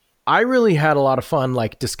 I really had a lot of fun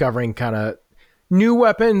like discovering kind of new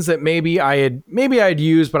weapons that maybe I'd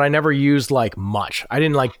used, but I never used like much. I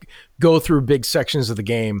didn't like go through big sections of the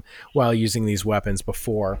game while using these weapons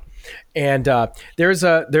before. And there's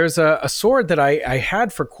a sword that I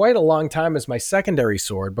had for quite a long time as my secondary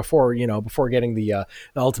sword before getting the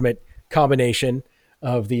ultimate combination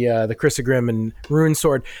of the Chrysogrim and Rune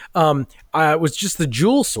sword. Was just the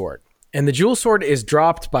Jewel sword, and the Jewel sword is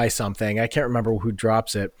dropped by something. I can't remember who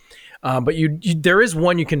drops it, but there is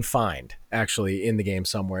one you can find actually in the game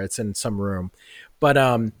somewhere. It's in some room, but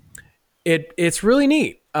it's really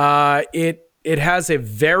neat. It has a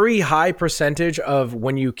very high percentage of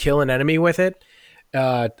when you kill an enemy with it,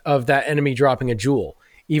 of that enemy dropping a jewel,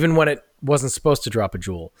 even when it wasn't supposed to drop a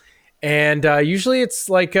jewel. And usually it's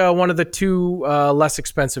like one of the two less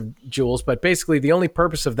expensive jewels, but basically the only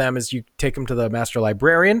purpose of them is you take them to the master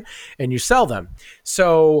librarian and you sell them.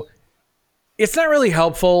 So it's not really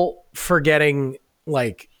helpful for getting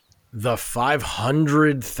like the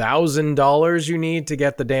 $500,000 you need to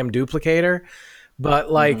get the damn duplicator.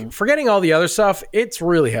 But like for getting all the other stuff, it's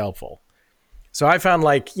really helpful. So I found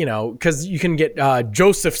like, because you can get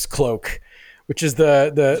Joseph's cloak, which is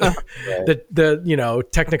the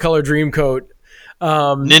Technicolor Dreamcoat.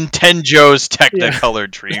 Nintendo's Technicolor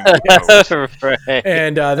Dream. Right.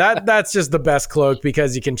 And that's just the best cloak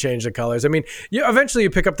because you can change the colors. I mean, eventually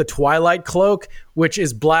you pick up the Twilight cloak, which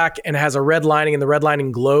is black and has a red lining, and the red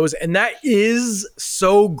lining glows, and that is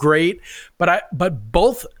so great. But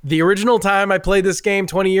both the original time I played this game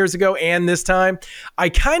 20 years ago and this time, I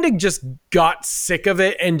kind of just got sick of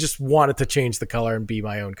it and just wanted to change the color and be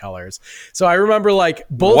my own colors. So I remember like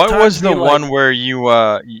both. What times was the being one like, where you?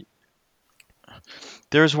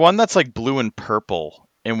 There's one that's like blue and purple,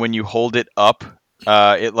 and when you hold it up,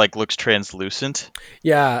 it like looks translucent.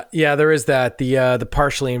 Yeah, there is that the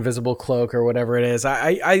partially invisible cloak or whatever it is.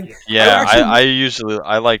 I liked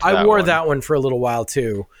that. I wore one. that one for a little while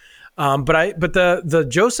too. But the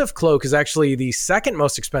Joseph cloak is actually the second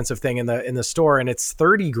most expensive thing in the store, and it's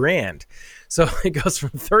 $30,000. So it goes from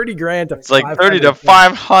 $30,000 to It's like 30 to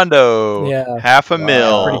 500. Yeah, half a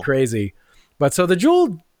mil. pretty crazy. But so the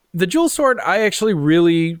jewel sword, I actually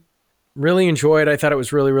really, really enjoyed. I thought it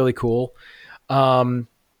was really, really cool.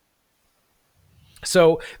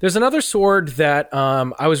 So there's another sword that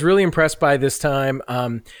I was really impressed by this time.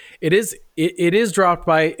 It is dropped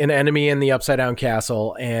by an enemy in the Upside Down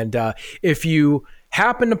Castle, and if you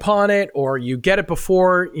happen upon it or you get it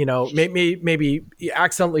before, maybe it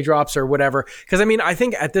accidentally drops or whatever. Because I mean, I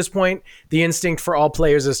think at this point the instinct for all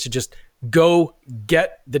players is to just go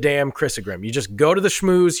get the damn Chrysogrim. You just go to the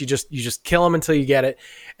schmooze, you just kill them until you get it,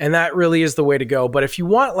 and that really is the way to go. But if you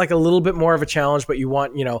want like a little bit more of a challenge, but you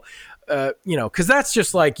want because that's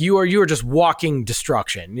just like you are just walking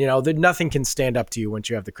destruction. That nothing can stand up to you once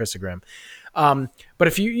you have the Chrysogrim. But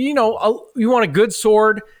if you want a good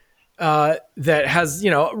sword, that has,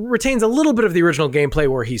 retains a little bit of the original gameplay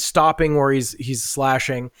where he's stopping, where he's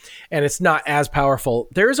slashing, and it's not as powerful.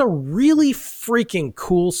 There's a really freaking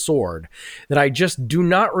cool sword that I just do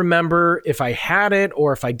not remember if I had it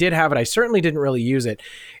or if I did have it. I certainly didn't really use it.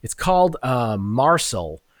 It's called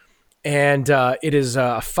Marcel, and it is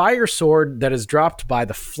a fire sword that is dropped by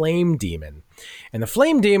the Flame Demon. And the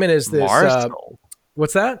Flame Demon is this... Marcel?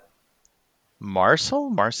 What's that?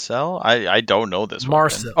 Marcel? I don't know this one.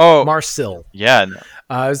 Marcel. Oh, Marcel. Yeah.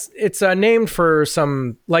 No. It's named for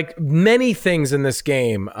some, like many things in this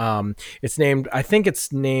game. I think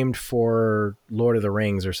it's named for Lord of the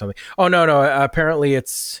Rings or something. Oh, no. Apparently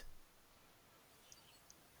it's...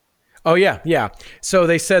 Oh, yeah. So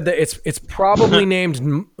they said that it's probably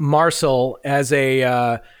named Marcel as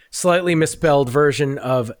a slightly misspelled version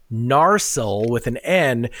of Narsil with an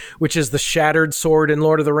N, which is the shattered sword in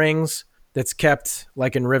Lord of the Rings that's kept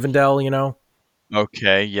like in Rivendell,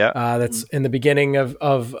 Okay, yeah. That's in the beginning of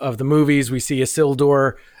the movies. We see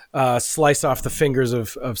Isildur slice off the fingers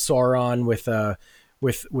of Sauron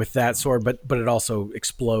with that sword, but it also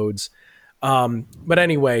explodes. But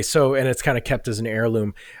anyway, and it's kind of kept as an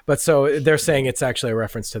heirloom. But so they're saying it's actually a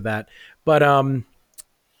reference to that. But at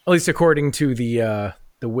least according to the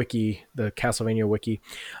wiki, the Castlevania wiki.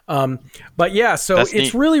 But yeah, so That's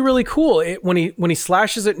it's neat. really, really cool. When he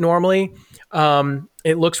slashes it normally,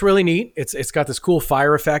 it looks really neat. It's got this cool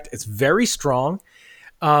fire effect. It's very strong.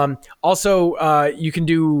 Also, you can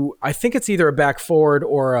do, I think it's either a back forward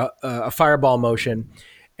or a fireball motion.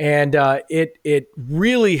 And it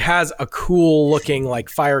really has a cool looking like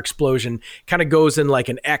fire explosion. Kind of goes in like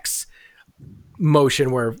an X motion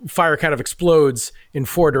where fire kind of explodes in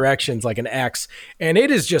 4 directions like an X, and it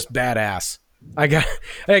is just badass. I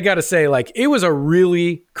got to say, like, it was a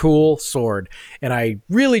really cool sword, and I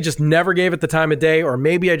really just never gave it the time of day, or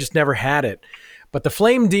maybe I just never had it. But the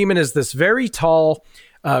Flame Demon is this very tall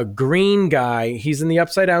green guy. He's in the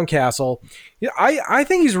Upside Down Castle. I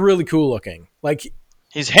think he's really cool looking. Like,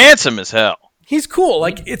 He's handsome as hell. he's cool.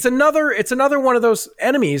 Like, it's another one of those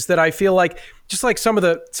enemies that I feel like, just like some of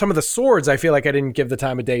the swords, I feel like I didn't give the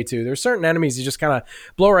time of day to. There's certain enemies you just kind of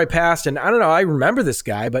blow right past, and I don't know, I remember this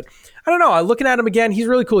guy, but I don't know. Looking at him again, he's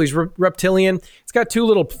really cool. He's reptilian. He's got 2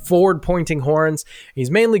 little forward-pointing horns. He's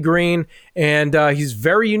mainly green, and he's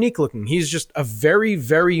very unique looking. He's just a very,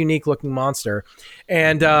 very unique looking monster.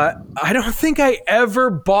 And I don't think I ever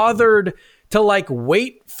bothered to like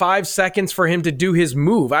wait 5 seconds for him to do his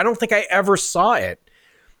move. I don't think I ever saw it.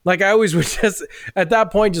 Like, I always would just at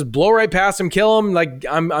that point just blow right past him, kill him. Like,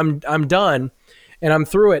 I'm done, and I'm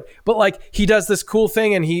through it. But like, he does this cool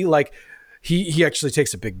thing, and he actually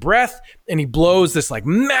takes a big breath, and he blows this like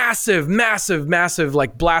massive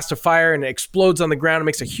like blast of fire, and it explodes on the ground and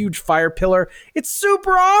makes a huge fire pillar. It's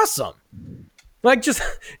super awesome. Like, just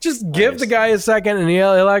give the guy a second, and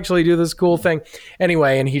he'll actually do this cool thing.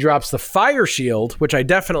 Anyway, and he drops the fire shield, which I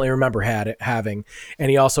definitely remember having, and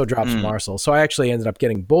he also drops Marcel. So I actually ended up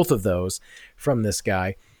getting both of those from this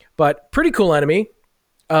guy. But pretty cool enemy,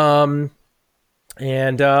 and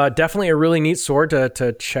definitely a really neat sword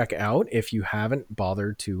to check out if you haven't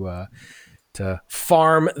bothered to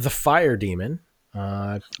farm the fire demon.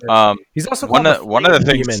 He's also called one of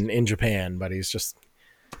the demon in Japan, but he's just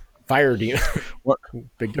fire demon.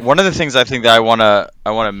 One of the things I think that I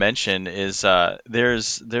wanna mention is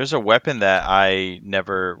there's a weapon that I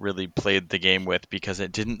never really played the game with because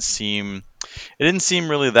it didn't seem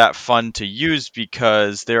really that fun to use,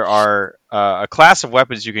 because there are a class of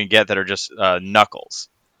weapons you can get that are just knuckles.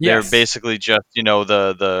 Yes. They're basically just,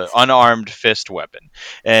 the unarmed fist weapon,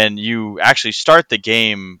 and you actually start the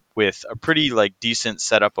game with a pretty like decent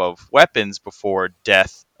setup of weapons before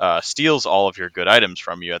death steals all of your good items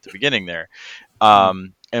from you at the beginning there.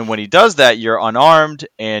 And when he does that, you're unarmed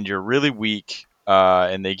and you're really weak,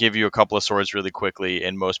 and they give you a couple of swords really quickly,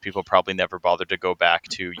 and most people probably never bother to go back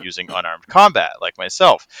to using unarmed combat like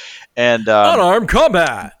myself. And unarmed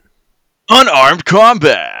combat,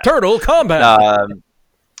 turtle combat.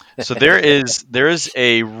 So there is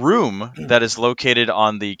a room that is located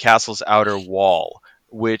on the castle's outer wall,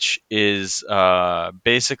 which is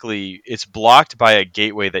basically, it's blocked by a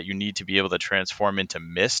gateway that you need to be able to transform into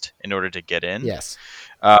mist in order to get in. Yes.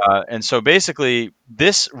 And so basically,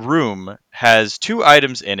 this room has 2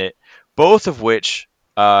 items in it, both of which,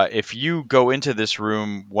 if you go into this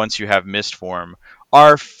room once you have mist form,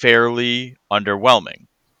 are fairly underwhelming.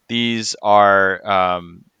 These are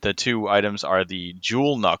the 2 items are the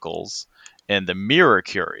Jewel Knuckles and the Mirror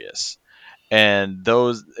Curious, and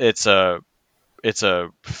those it's a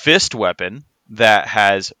fist weapon that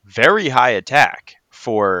has very high attack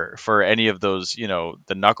for any of those,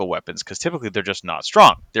 the knuckle weapons, because typically they're just not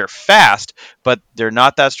strong. They're fast, but they're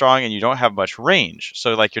not that strong, and you don't have much range.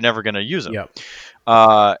 So like you're never going to use them. Yep.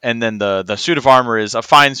 And then the suit of armor is a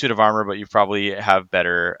fine suit of armor, but you probably have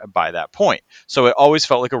better by that point. So it always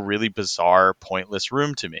felt like a really bizarre, pointless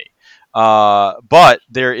room to me. But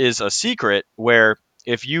there is a secret where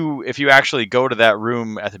if you actually go to that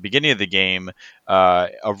room at the beginning of the game,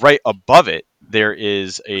 right above it there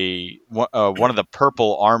is one of the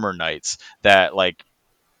purple armor knights that like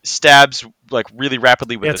stabs like really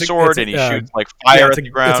rapidly with a sword, and he shoots like fire at the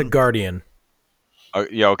ground. It's a guardian.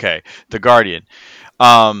 Yeah, okay, the guardian.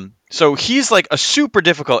 So he's like a super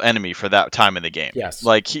difficult enemy for that time in the game. Yes.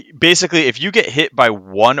 Like basically, if you get hit by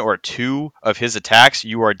one or two of his attacks,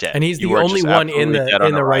 you are dead. And he's the only one in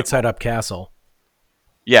the right side up castle.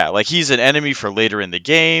 Yeah, like he's an enemy for later in the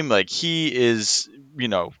game. Like he is,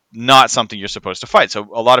 not something you're supposed to fight. So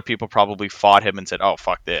a lot of people probably fought him and said, "Oh,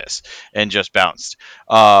 fuck this," and just bounced.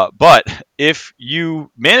 But if you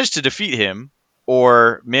manage to defeat him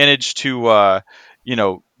or manage to,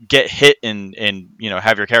 get hit and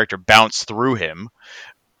have your character bounce through him,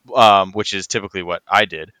 which is typically what I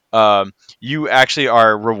did, you actually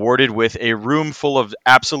are rewarded with a room full of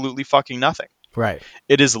absolutely fucking nothing. Right.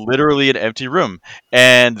 It is literally an empty room,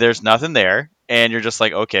 and there's nothing there, and you're just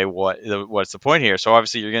like, okay, what's the point here? So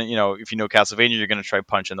obviously you're gonna, if you know Castlevania, you're gonna try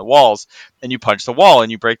punching the walls, and you punch the wall,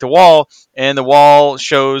 and you break the wall, and the wall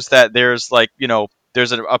shows that there's like,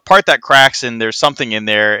 there's a part that cracks, and there's something in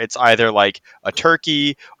there. It's either like a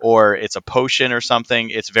turkey or it's a potion or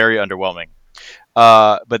something. It's very underwhelming.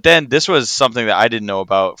 But then this was something that I didn't know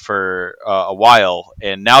about for a while,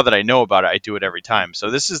 and now that I know about it, I do it every time.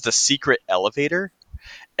 So this is the secret elevator,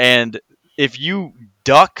 and if you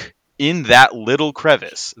duck in that little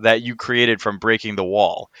crevice that you created from breaking the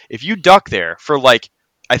wall, if you duck there for like,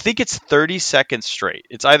 I think it's 30 seconds straight.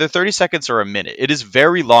 It's either 30 seconds or a minute. It is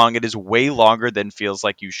very long. It is way longer than feels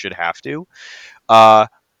like you should have to. A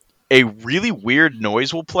really weird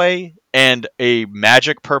noise will play, and a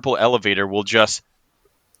magic purple elevator will just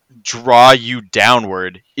draw you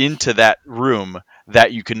downward into that room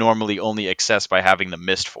that you can normally only access by having the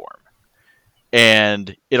mist form.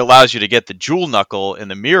 And it allows you to get the Jewel Knuckle and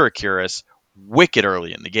the Mirror Cuirass wicked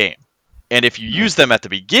early in the game. And if you use them at the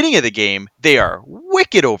beginning of the game, they are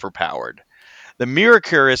wicked overpowered. The Mirror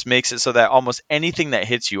Cuirass makes it so that almost anything that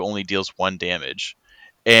hits you only deals 1 damage.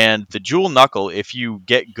 And the Jewel Knuckle, if you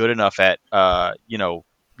get good enough at,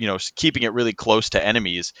 keeping it really close to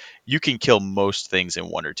enemies, you can kill most things in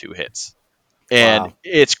 1 or 2 hits. And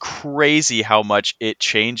It's crazy how much it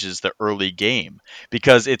changes the early game,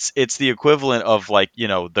 because it's the equivalent of like,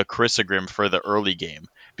 the Chrysogrim for the early game,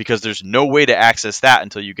 because there's no way to access that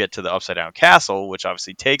until you get to the Upside Down Castle, which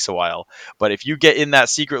obviously takes a while. But if you get in that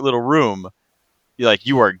secret little room,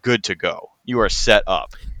 you are good to go. You are set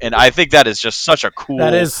up. And I think that is just such a cool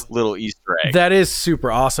little Easter egg. That is super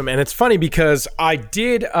awesome. And it's funny because I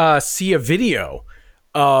did see a video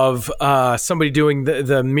of somebody doing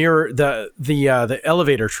the mirror, the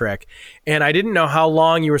elevator trick, and I didn't know how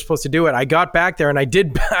long you were supposed to do it. I got back there and I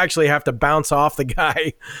did actually have to bounce off the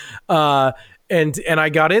guy, and I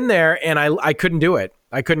got in there and I couldn't do it.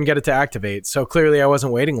 I couldn't get it to activate. So clearly I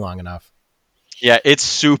wasn't waiting long enough. Yeah, it's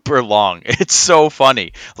super long. It's so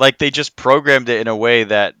funny. Like they just programmed it in a way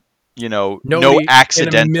that, no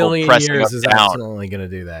accidental pressing years is down. accidentally going to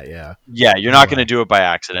do that. Yeah. Yeah, you're not going to do it by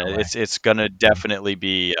accident. It's going to definitely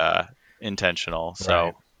be intentional. So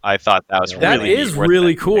Right. I thought that was That really is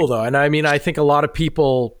really cool though. And I mean, I think a lot of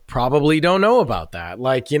people probably don't know about that.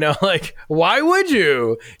 Like, like why would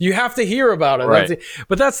you? You have to hear about it. Right.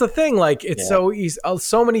 But that's the thing. Like it's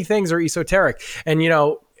so many things are esoteric, and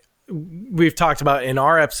we've talked about in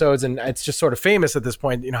our episodes, and it's just sort of famous at this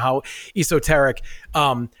point, how esoteric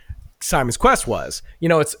Simon's Quest was.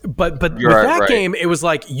 But with that game, it was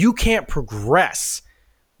like you can't progress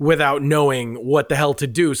without knowing what the hell to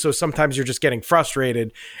do. So sometimes you're just getting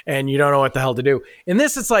frustrated and you don't know what the hell to do. In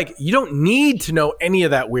this, it's like you don't need to know any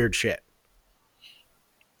of that weird shit.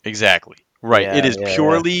 Exactly. Right. Yeah, it is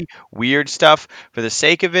purely weird stuff for the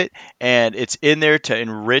sake of it, and it's in there to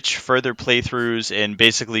enrich further playthroughs and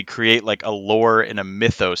basically create like a lore and a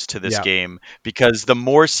mythos to this game, because the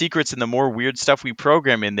more secrets and the more weird stuff we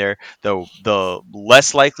program in there, the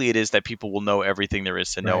less likely it is that people will know everything there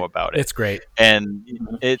is to know about it. It's great. And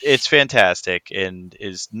it's fantastic, and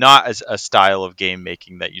is not as a style of game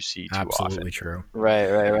making that you see too often. Absolutely true.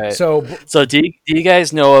 Right. So do you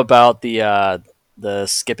guys know about the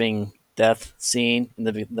skipping death scene in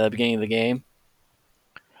the beginning of the game?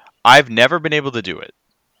 I've never been able to do it.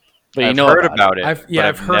 but you I've know heard about about it. I've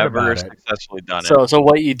but heard never about it. successfully done So, it. so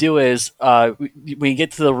what you do is, when you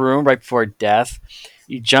get to the room right before death,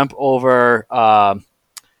 you jump over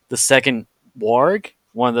the second warg,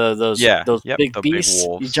 one of those Yeah, big the big beasts.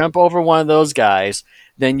 wolves. You jump over one of those guys,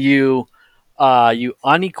 then you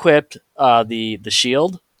unequipped the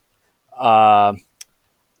shield, uh,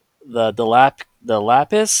 the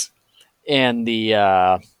lapis, and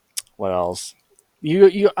the what else?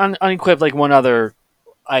 You unequipped like one other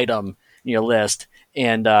item in your list,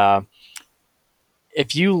 and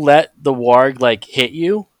if you let the warg like hit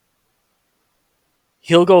you,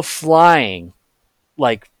 he'll go flying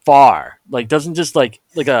like far, like doesn't just like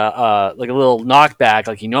a little knockback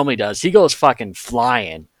like he normally does. He goes fucking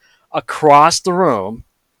flying across the room,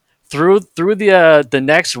 through the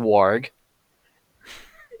next warg,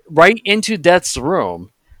 right into Death's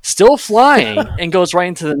room, still flying, and goes right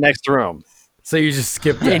into the next room. So you just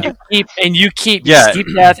skip And that. you keep Yeah.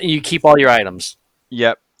 Death, and you keep all your items.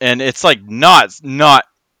 Yep, and it's like not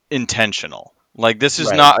intentional. Like this is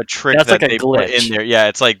Right. not a trick That's that like a they put glitch. in there. Yeah,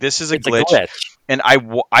 it's like this is a It's glitch, a glitch. and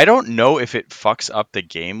I don't know if it fucks up the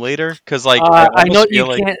game later because like I know almost feel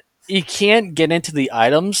like you can't get into the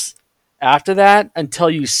items after that until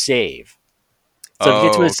you save. So if you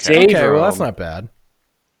get to a okay. save Okay, room, well that's not bad.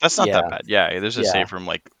 That's not yeah. that bad. Yeah, there's a Yeah. save room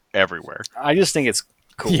like everywhere. I just think it's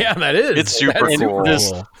cool. Yeah, that is. It's super That's cool.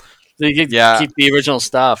 Just- So you can Yeah. keep the original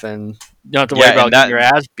stuff, and you don't have to worry Yeah, about and getting your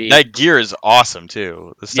ass beat. That gear is awesome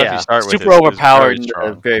too. The stuff you start with super is overpowered very in the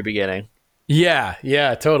strong. very beginning.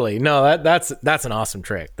 Yeah, totally. No, that's an awesome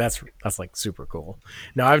trick. That's like super cool.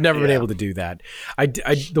 No, I've never been able to do that.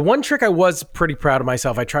 The one trick I was pretty proud of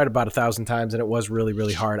myself. I tried about 1,000 times and it was really,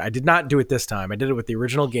 really hard. I did not do it this time. I did it with the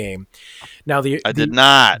original game. Now I did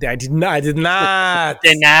not. I did not. Did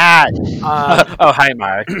not. Oh, hi,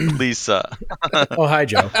 Mark. Lisa. Oh, hi,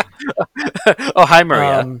 Joe. Oh, hi,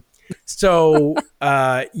 Maria.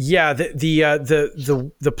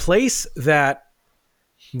 The place that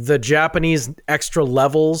the Japanese extra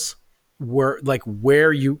levels were, like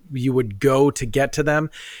where you would go to get to them,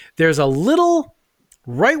 there's a little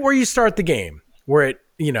right where you start the game where it,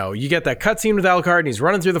 you get that cutscene with Alucard and he's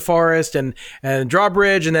running through the forest and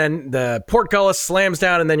drawbridge, and then the portcullis slams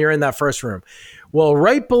down and then you're in that first room. Well,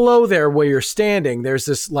 right below there where you're standing, there's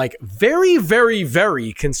this like very, very,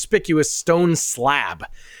 very conspicuous stone slab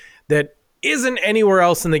that isn't anywhere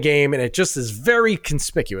else in the game, and it just is very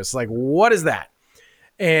conspicuous. Like, what is that?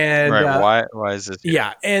 And Right, why is this here?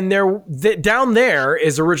 yeah, and down there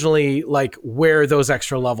is originally like where those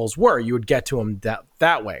extra levels were. You would get to them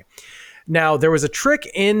that way. Now, there was a trick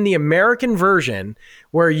in the American version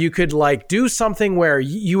where you could like do something where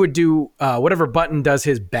you would do whatever button does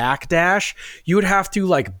his backdash. You would have to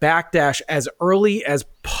like backdash as early as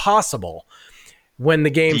possible when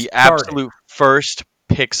the game started. Absolute first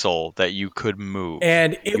pixel that you could move,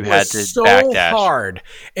 and it you had was to so backdash. hard,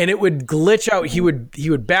 and it would glitch out. He would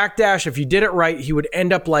backdash. If you did it right, he would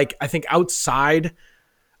end up like, I think, outside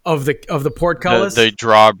of the portcullis, the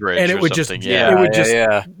drawbridge, and it or would just something.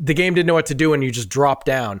 the game didn't know what to do, and you just drop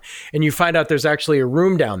down, and you find out there's actually a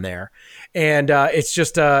room down there, and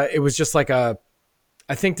it was just like a,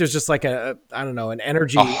 I think there's just like a, I don't know, an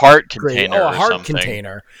energy, a heart grade. container, a or heart something.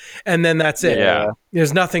 container, and then that's it. Yeah.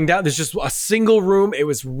 There's nothing down. There's just a single room. It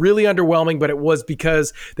was really underwhelming, but it was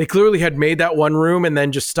because they clearly had made that one room and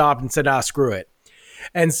then just stopped and said, screw it.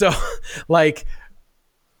 And so, like,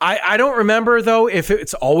 I don't remember though if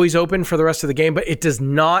it's always open for the rest of the game, but it does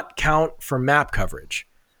not count for map coverage.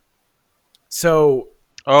 So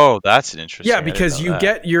Oh, that's interesting. yeah, I didn't because know you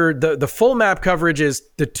that. get the full map coverage is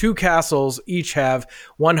the two castles each have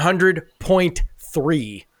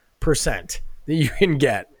 100.3% that you can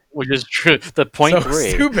get. Which is true. The point So three.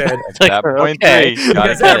 stupid. It's like, That point okay. three. Gotta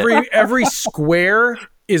Because get it. every square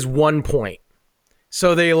is 1 point.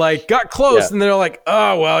 So they like got close, Yeah. and they're like,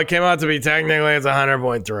 oh well, it came out to be technically it's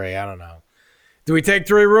 100.3. I don't know. Do we take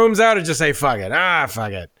 3 rooms out or just say fuck it?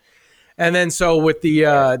 Fuck it. And then so with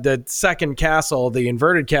the second castle, the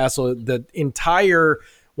inverted castle, the entire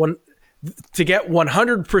one to get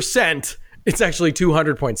 100%, it's actually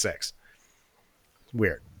 200.6.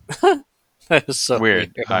 Weird. That is so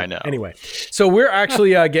Weird. I know. Anyway, so we're actually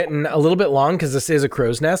getting a little bit long because this is a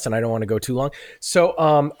crow's nest and I don't want to go too long. So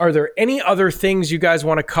are there any other things you guys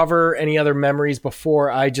want to cover? Any other memories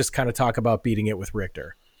before I just kind of talk about beating it with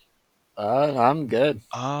Richter? I'm good.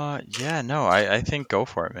 Yeah, no, I think go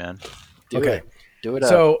for it, man. Do it. Do it up.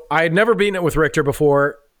 So I had never beaten it with Richter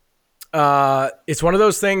before. It's one of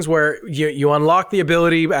those things where you unlock the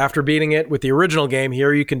ability after beating it with the original game.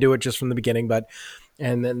 Here you can do it just from the beginning,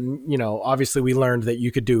 and then obviously we learned that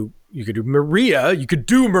you could do Maria. You could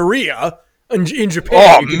do Maria In Japan,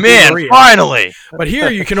 Oh you can do man, Maria. finally! But here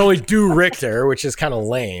you can only do Richter, which is kind of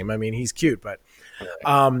lame. I mean, he's cute, but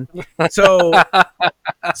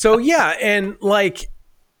so yeah, and like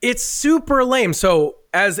it's super lame. So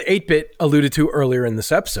as 8-Bit alluded to earlier in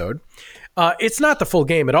this episode, it's not the full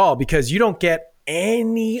game at all because you don't get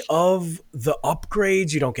any of the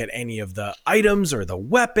upgrades, you don't get any of the items or the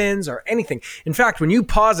weapons or anything. In fact, when you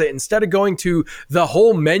pause it, instead of going to the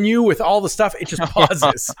whole menu with all the stuff, it just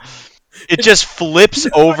pauses. It just flips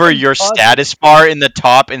over your status bar in the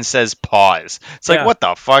top and says pause. It's like, Yeah. what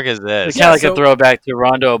the fuck is this? It's kind of like so- a throwback to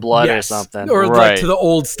Rondo of Blood or Yes, something. or like Right. to the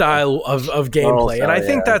old style of gameplay. And I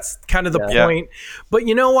think yeah. that's kind of the Yeah. point. But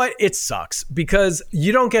you know what? It sucks because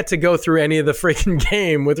you don't get to go through any of the freaking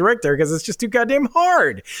game with Richter because it's just too goddamn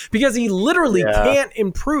hard. Because he literally can't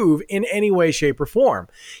improve in any way, shape, or form.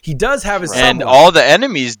 He does have his And subway. all the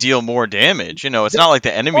enemies deal more damage. You know, it's not like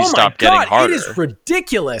the enemies stop getting harder. It is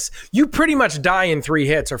ridiculous. You pretty much die in 3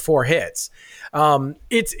 hits or 4 hits.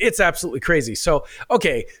 It's absolutely crazy. So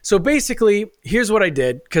basically, here's what I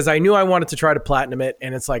did because I knew I wanted to try to platinum it,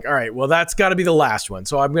 and it's like, all right, well, that's got to be the last one.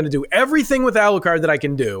 So I'm going to do everything with Alucard that I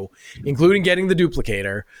can do, including getting the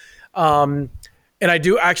duplicator. And I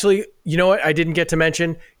do actually, you know what? I didn't get to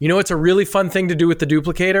mention. You know, it's a really fun thing to do with the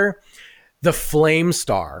duplicator, the Flame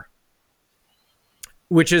Star,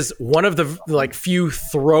 which is one of the like few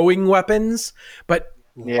throwing weapons, but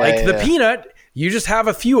the peanut, you just have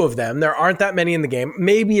a few of them. There aren't that many in the game.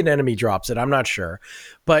 Maybe an enemy drops it. I'm not sure,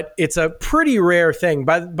 but it's a pretty rare thing.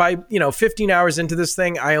 By 15 hours into this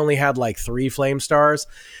thing, I only had like 3 flame stars.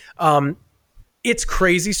 It's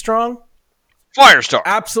crazy strong. Firestar.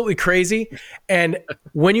 Absolutely crazy. And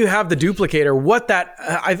when you have the duplicator, what that,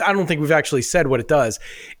 I don't think we've actually said what it does.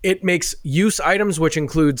 It makes use items, which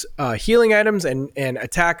includes healing items and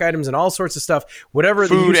attack items and all sorts of stuff. Whatever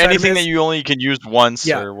the Food, use item anything is, that you only can use once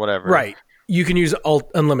or whatever. right. You can use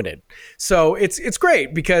unlimited. So it's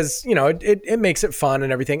great because, it makes it fun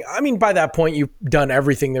and everything. I mean, by that point, you've done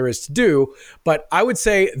everything there is to do. But I would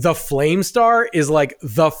say the Flame Star is like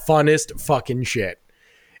the funnest fucking shit.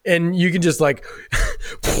 And you can just like,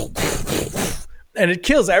 and it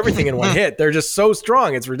kills everything in one hit. They're just so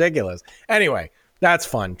strong. It's ridiculous. Anyway, that's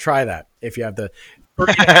fun. Try that if you have the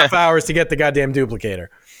 3.5 hours to get the goddamn duplicator.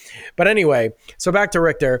 But anyway, so back to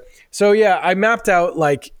Richter. So yeah, I mapped out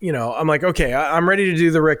like, I'm like, okay, I'm ready to do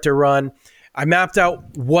the Richter run. I mapped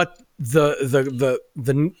out what the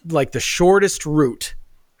like the shortest route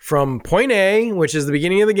from point A, which is the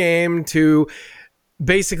beginning of the game, to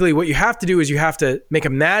basically what you have to do is you have to make a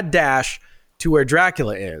mad dash to where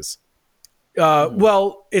Dracula is.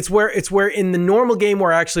 Well, it's where in the normal game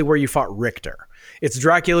where you fought Richter. It's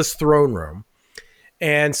Dracula's throne room.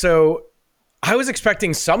 And so I was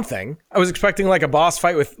expecting something. I was expecting like a boss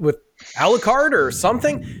fight with Alucard or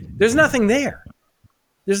something. There's nothing there.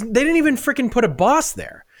 They didn't even freaking put a boss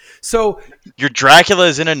there. So your Dracula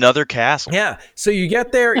is in another castle. Yeah. So you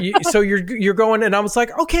get there. So you're going, and I was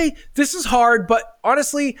like, okay, this is hard, but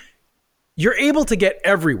honestly, you're able to get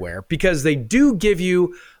everywhere because they do give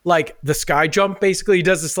you like the sky jump. Basically, he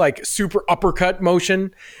does this like super uppercut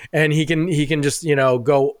motion, and he can just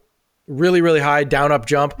go really, really high, down, up,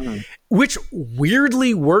 jump, which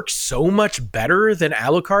weirdly works so much better than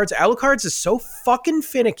Alucard's. Alucard's is so fucking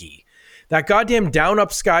finicky. That goddamn down,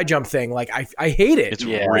 up, sky jump thing, like I hate it. It's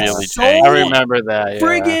really so tanky. I remember that. Yeah.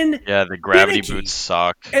 friggin' Yeah, the gravity finicky. boots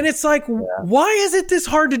suck. And it's like, why is it this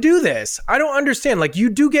hard to do this? I don't understand. Like, you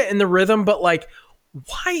do get in the rhythm, but like,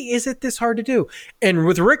 why is it this hard to do? And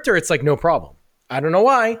with Richter, it's like, no problem. I don't know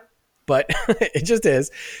why, but it just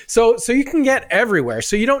is. So you can get everywhere.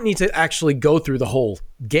 So you don't need to actually go through the whole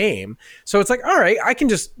game. So it's like, all right, I can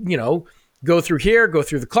just, go through here, go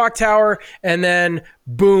through the clock tower, and then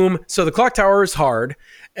boom. So the clock tower is hard.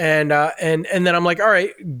 And then I'm like, all right,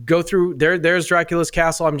 go through there. There's Dracula's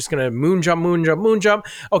castle. I'm just going to moon jump.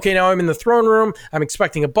 Okay. Now I'm in the throne room. I'm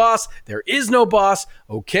expecting a boss. There is no boss.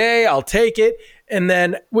 Okay. I'll take it. And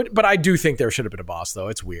then, but I do think there should have been a boss though.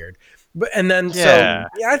 It's weird. So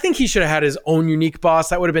I think he should have had his own unique boss.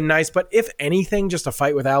 That would have been nice. But if anything, just a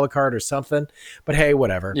fight with Alucard or something. But hey,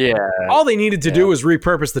 whatever. Yeah. All they needed to do was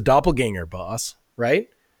repurpose the doppelganger boss, right?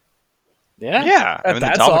 Yeah. Yeah, I mean the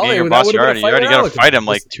That's all. doppelganger That boss. would You have been a already fight got to with fight him Alucard.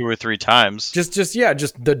 like 2 or 3 times. Just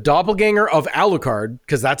the doppelganger of Alucard,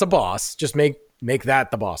 because that's a boss. Just make that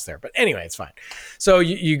the boss there. But anyway, it's fine. So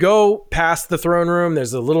you go past the throne room.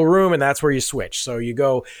 There's a little room, and that's where you switch. So you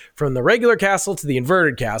go from the regular castle to the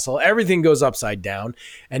inverted castle. Everything goes upside down.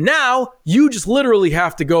 And now you just literally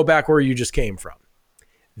have to go back where you just came from.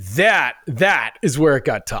 That is where it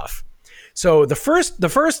got tough. So the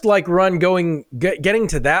first like run getting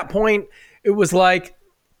to that point, it was like,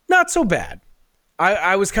 not so bad.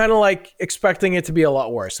 I was kind of like expecting it to be a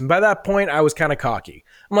lot worse. And by that point, I was kind of cocky.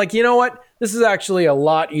 I'm like, you know what? This is actually a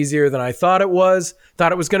lot easier than I thought it was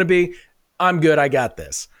going to be. I'm good. I got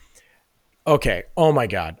this. Okay. Oh my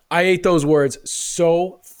God. I ate those words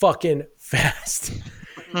so fucking fast.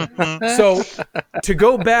 So to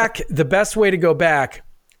go back, the best way to go back,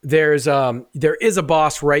 there is a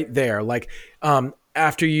boss right there. Like,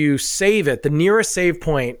 after you save it, the nearest save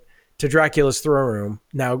point to Dracula's throne room.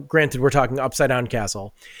 Now, granted, we're talking Upside Down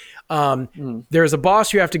Castle. There's a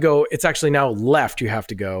boss you have to go. It's actually now left. You have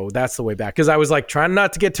to go. That's the way back. Cause I was like trying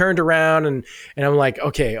not to get turned around and I'm like,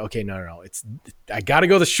 okay, no. I got to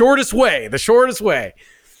go the shortest way.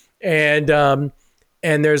 And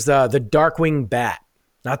there's the Darkwing Bat,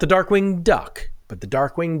 not the Darkwing Duck, but the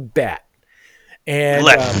Darkwing Bat. And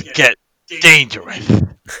let's get dangerous.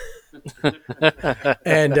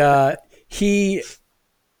 And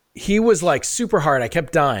he was like super hard. I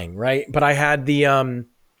kept dying, right? But I had the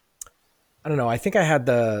I don't know. I think I had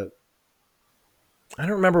I don't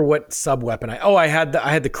remember what sub weapon I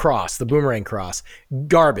had the cross, the boomerang cross.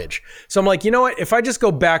 Garbage. So I'm like, you know what? If I just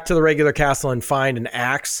go back to the regular castle and find an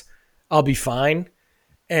axe, I'll be fine.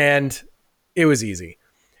 And it was easy.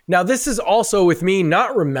 Now, this is also with me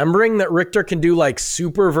not remembering that Richter can do like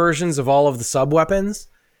super versions of all of the sub weapons.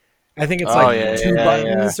 I think it's two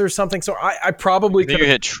buttons or something. So I probably could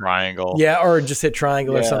hit triangle. Yeah, or just hit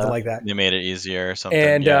triangle or something like that. You made it easier or something.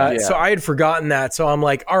 And so I had forgotten that. So I'm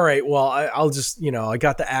like, all right, well, I'll just, I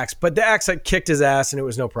got the axe. But the axe had kicked his ass and it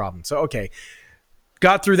was no problem. So, okay,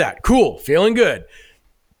 got through that. Cool, feeling good.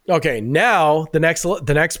 Okay, now the next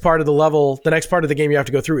part of the level, the next part of the game you have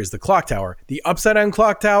to go through is the clock tower. The upside down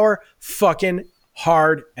clock tower, fucking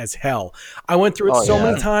hard as hell. I went through it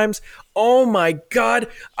many times. Oh my God.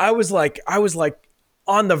 I was like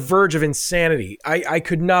on the verge of insanity. I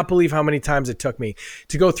could not believe how many times it took me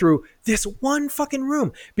to go through this one fucking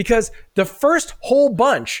room, because the first whole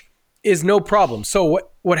bunch is no problem. So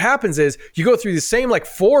what happens is you go through the same like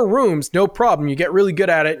 4 rooms, no problem. You get really good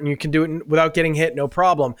at it and you can do it without getting hit, no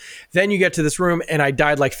problem. Then you get to this room and I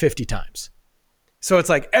died like 50 times. So it's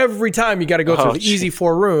like every time you got to go through the easy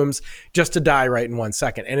 4 rooms just to die right in 1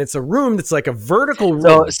 second. And it's a room that's like a vertical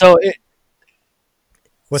room. Is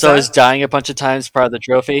dying a bunch of times part of the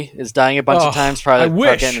trophy? Is dying a bunch of times part of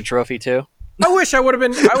getting a trophy too? I wish I would have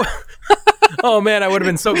been. Oh man, I would have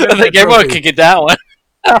been so good at that. I think everyone could get that one.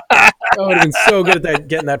 I would have been so good at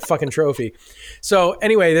getting that fucking trophy. So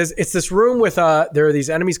anyway, it's this room with there are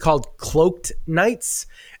these enemies called cloaked knights,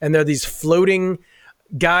 and they're these floating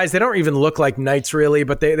guys. They don't even look like knights really,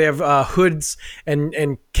 but they have hoods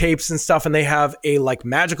and capes and stuff, and they have a like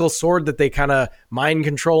magical sword that they kind of mind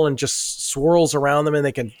control and just swirls around them, and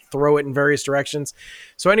they can throw it in various directions.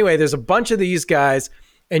 So anyway, there's a bunch of these guys,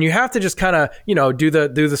 and you have to just kind of do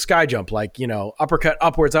the sky jump, like uppercut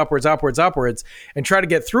upwards, and try to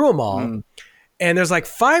get through them all. And there's like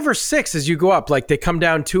 5 or 6 as you go up, like they come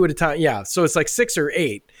down 2 at a time. Yeah, so it's like 6 or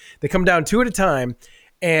 8. They come down 2 at a time,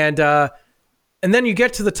 and then you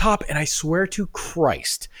get to the top, and I swear to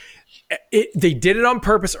Christ, they did it on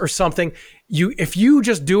purpose or something. If you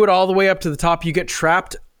just do it all the way up to the top, you get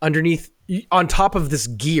trapped on top of this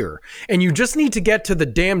gear, and you just need to get to the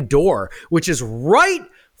damn door, which is right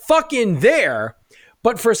fucking there.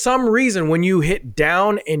 But for some reason, when you hit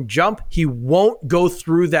down and jump, he won't go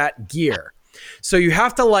through that gear. So you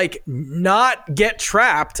have to like not get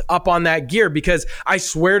trapped up on that gear, because I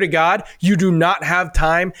swear to God, you do not have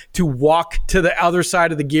time to walk to the other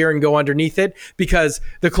side of the gear and go underneath it, because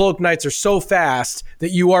the cloak knights are so fast that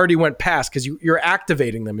you already went past, because you're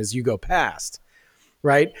activating them as you go past.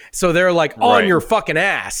 Right. So they're like on your fucking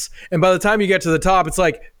ass. And by the time you get to the top, it's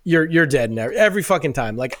like you're dead every fucking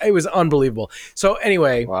time. Like, it was unbelievable. So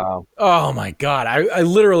anyway, wow. Oh my God. I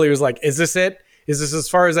literally was like, is this it? Is this as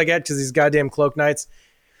far as I get to these goddamn cloak knights?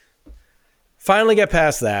 Finally get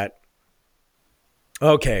past that.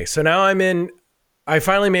 Okay, so now I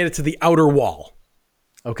finally made it to the outer wall.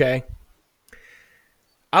 Okay.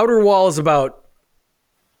 Outer wall is about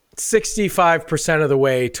 65% of the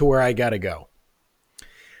way to where I gotta go.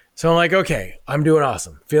 So I'm like, okay, I'm doing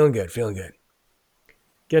awesome. Feeling good.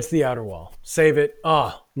 Get to the outer wall. Save it.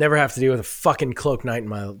 Oh, never have to deal with a fucking cloak knight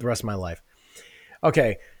the rest of my life.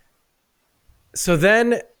 Okay. So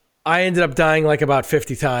then I ended up dying like about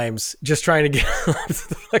 50 times just trying to get up to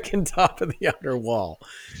the fucking top of the outer wall,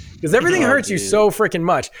 because everything hurts you so freaking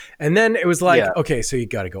much. And then it was like, okay, so you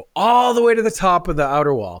got to go all the way to the top of the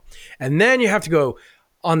outer wall. And then you have to go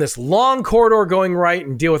on this long corridor going right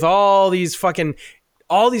and deal with all these fucking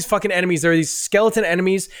enemies. There are these skeleton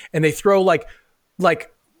enemies, and they throw like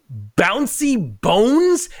bouncy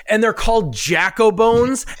bones, and they're called Jacko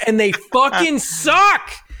Bones, and they fucking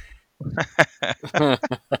suck.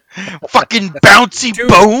 Fucking bouncy Dude,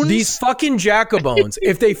 bones. these fucking Jacko Bones,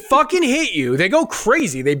 if they fucking hit you, they go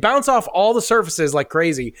crazy. They bounce off all the surfaces like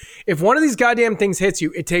crazy. If one of these goddamn things hits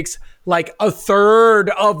you, it takes like a third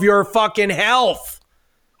of your fucking health.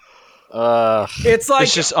 It's like,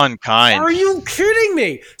 it's just unkind. are you kidding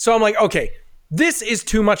me? So I'm like, okay, this is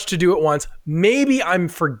too much to do at once. Maybe I'm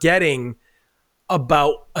forgetting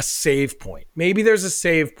about a save point. Maybe there's a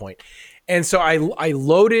save point. And so I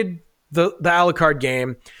loaded the Alucard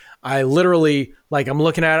game. I literally, like, I'm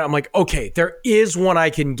looking at it. I'm like, okay, there is one I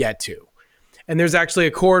can get to. And there's actually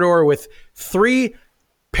a corridor with 3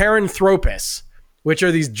 Paranthropus, which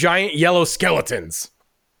are these giant yellow skeletons.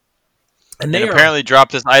 And apparently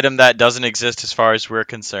dropped this item that doesn't exist as far as we're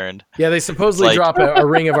concerned. Yeah, they supposedly drop a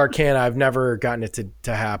Ring of Arcana. I've never gotten it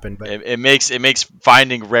to happen, but it makes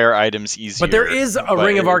finding rare items easier. But there is a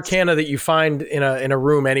Ring of Arcana that you find in a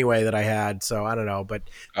room anyway that I had, so I don't know. But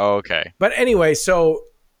okay. But anyway, so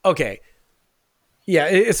okay, yeah,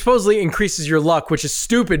 it supposedly increases your luck, which is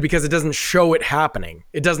stupid because it doesn't show it happening.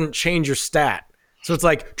 It doesn't change your stat, so it's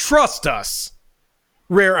like, trust us.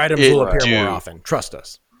 Rare items will appear more often. Trust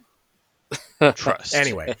us. Trust.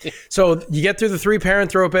 Anyway, so you get through the 3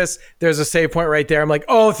 Paranthropus. There's a save point right there. I'm like,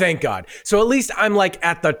 oh, thank God. So at least I'm like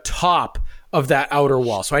at the top of that outer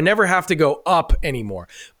wall. So I never have to go up anymore.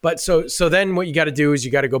 But so then what you got to do is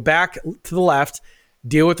you got to go back to the left,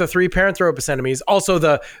 deal with the 3 Paranthropus enemies. Also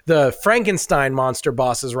the Frankenstein monster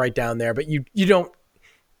boss is right down there, but you don't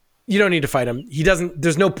need to fight him.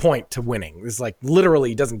 There's no point to winning. It's like literally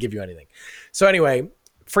he doesn't give you anything. So anyway,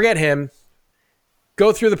 forget him.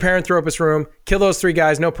 Go through the Paranthropus room, kill those 3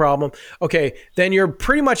 guys, no problem. Okay, then you're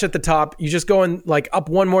pretty much at the top. You just go in like up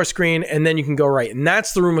one more screen, and then you can go right. And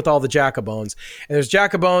that's the room with all the Jackabones. And there's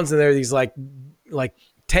Jackabones, and there are these like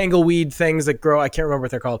tangleweed things that grow. I can't remember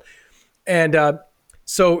what they're called. And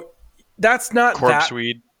so that's not corpse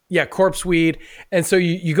weed. Yeah, corpse weed. And so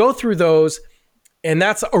you go through those, and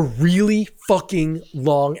that's a really fucking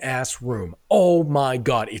long ass room. Oh my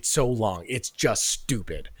God, it's so long. It's just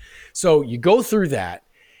stupid. So you go through that,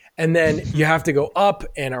 and then you have to go up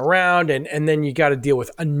and around, and then you got to deal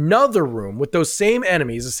with another room with those same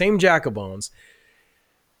enemies, the same Jackabones.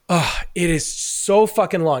 It is so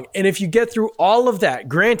fucking long. And if you get through all of that,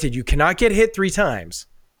 granted, you cannot get hit 3 times,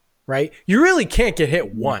 right? You really can't get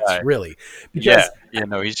hit once, really. Because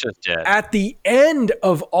no, he's just dead. At the end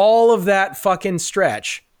of all of that fucking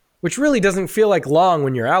stretch, which really doesn't feel like long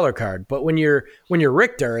when you're Alucard, but when you're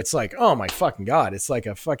Richter, it's like, oh my fucking God, it's like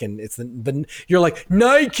a fucking, it's you're like,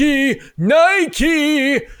 Nike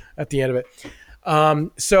at the end of it.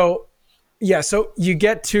 So you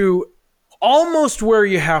get to almost where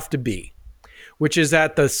you have to be, which is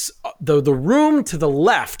at the room to the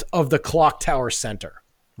left of the clock tower center,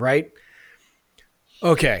 right?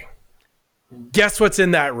 Okay. Guess what's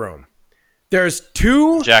in that room? There's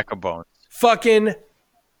 2 Jackabones. Fucking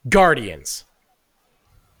Guardians,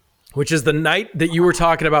 which is the knight that you were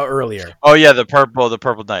talking about earlier. Oh yeah, the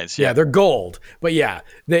purple knights. Yeah, they're gold, but yeah,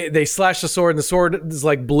 they slash the sword, and the sword is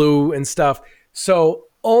like blue and stuff. So,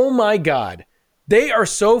 oh my God, they are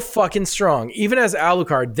so fucking strong. Even as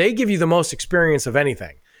Alucard, they give you the most experience of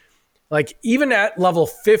anything. Like even at level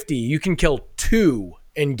 50, you can kill 2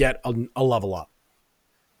 and get a level up.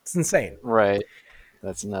 It's insane. Right.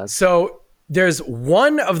 That's nuts. So there's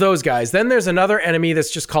one of those guys. Then there's another enemy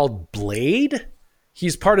that's just called Blade.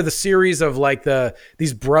 He's part of the series of like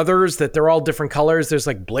these brothers that they're all different colors. There's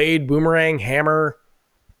like Blade, Boomerang, Hammer.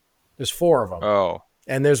 There's 4 of them. Oh.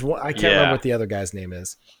 And there's one, I can't remember what the other guy's name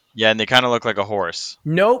is. Yeah, and they kind of look like a horse.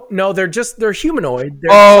 No, they're humanoid.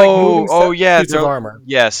 They're suits of armor.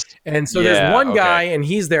 Yes. And so there's one guy, and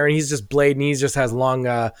he's there, and he's just Blade, and he just has long,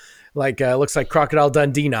 looks like Crocodile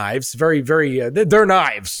Dundee knives. Very, very. They're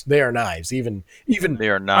knives. They are knives. Even they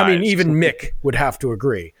are knives. I mean, even Mick would have to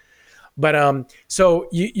agree. But so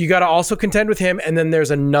you got to also contend with him, and then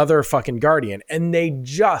there's another fucking Guardian, and they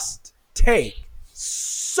just take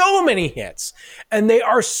so many hits, and they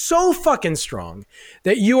are so fucking strong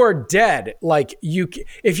that you are dead. Like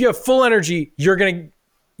if you have full energy,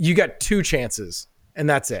 you got 2 chances, and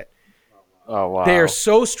that's it. Oh wow! They are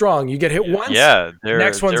so strong. You get hit once. Yeah,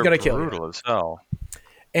 next one's gonna kill you. Brutal as hell.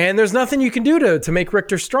 And there's nothing you can do to make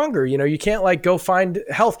Richter stronger. You know, you can't like go find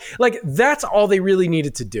health. Like that's all they really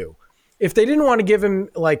needed to do. If they didn't want to give him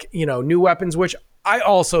like, you know, new weapons, which I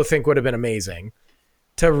also think would have been amazing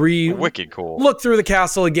to wicked cool. Look through the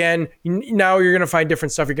castle again. Now you're going to find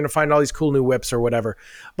different stuff. You're going to find all these cool new whips or whatever.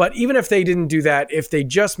 But even if they didn't do that, if they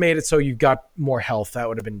just made it so you got more health, that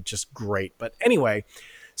would have been just great. But anyway,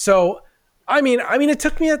 So, I mean, it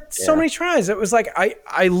took me so many tries. It was like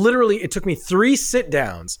I literally, it took me 3 sit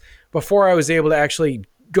downs before I was able to actually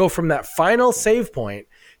go from that final save point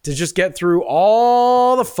to just get through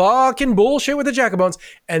all the fucking bullshit with the Jack-o'-bones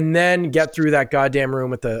and then get through that goddamn room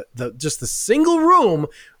with the just the single room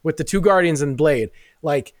with the 2 guardians and blade.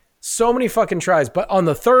 Like, so many fucking tries. But on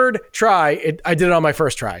the 3rd try, I did it on my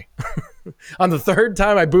first try. On the 3rd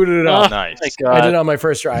time I booted it up. Nice. I did it on my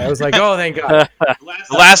first try. I was like, oh, thank God.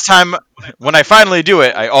 The last time when I finally do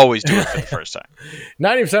it, I always do it for the first time.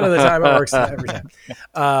 90% of the time it works every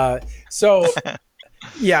time.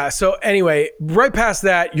 So anyway, right past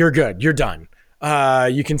that, you're good. You're done.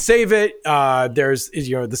 You can save it. There's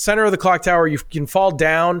the center of the clock tower. You can fall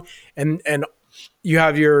down and you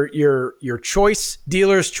have your choice,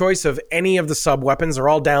 dealer's choice of any of the sub weapons are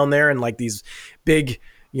all down there in like these big,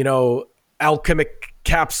 alchemic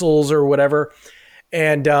capsules or whatever.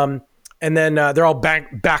 And then they're all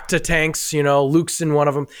back to tanks, Luke's in one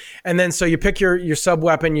of them. And then so you pick your sub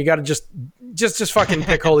weapon. You got to just fucking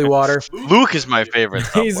pick holy water. Luke is my favorite.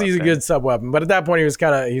 He's a good sub weapon, but at that point he was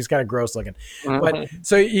kind of gross looking. But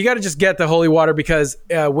so you got to just get the holy water because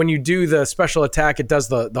when you do the special attack, it does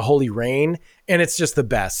the holy rain, and it's just the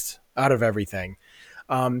best out of everything.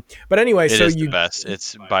 But anyway, it is the best.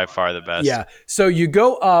 It's by far the best. Yeah. So you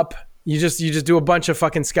go up. You just do a bunch of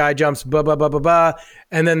fucking sky jumps, blah blah blah blah blah,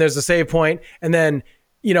 and then there's a save point, and then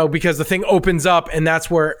because the thing opens up, and that's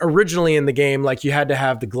where originally in the game, like you had to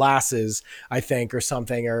have the glasses, I think, or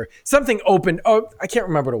something opened. Oh, I can't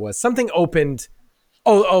remember what it was. Something opened.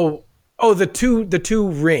 Oh, the two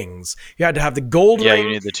rings. You had to have the gold ring you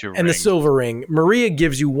need the 2 and rings. the silver ring. Maria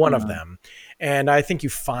gives you one of them. And I think you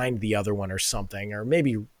find the other one or something, or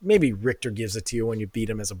maybe Richter gives it to you when you beat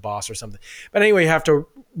him as a boss or something. But anyway, you have to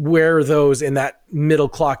wear those in that middle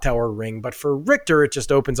clock tower ring. But for Richter, it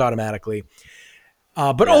just opens automatically.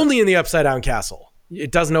 But only in the upside down castle.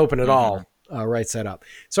 It doesn't open at all right side up.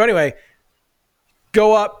 So anyway,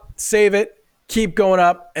 go up, save it, keep going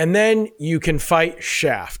up, and then you can fight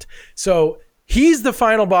Shaft. So he's the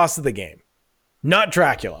final boss of the game, not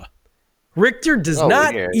Dracula. Richter does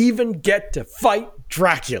not even get to fight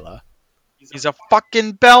Dracula. He's a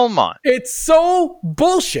fucking Belmont. It's so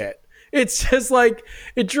bullshit. It's just like,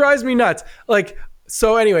 it drives me nuts. Like,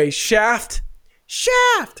 so anyway, Shaft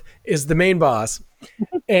is the main boss.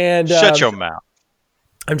 And shut your mouth.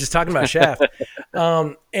 I'm just talking about Shaft.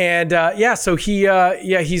 So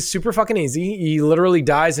he's super fucking easy. He literally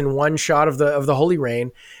dies in one shot of the Holy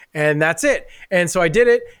Rain, and that's it. And so I did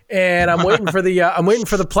it, and I'm waiting for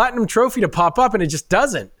the platinum trophy to pop up, and it just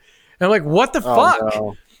doesn't. And I'm like, what the fuck?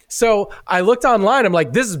 No. So I looked online. I'm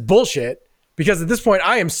like, this is bullshit, because at this point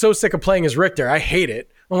I am so sick of playing as Richter. I hate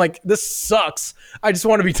it. I'm like, this sucks. I just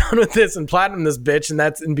want to be done with this and platinum this bitch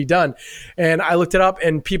and be done. And I looked it up,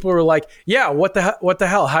 and people were like, yeah, what the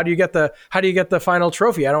hell? How do you get the final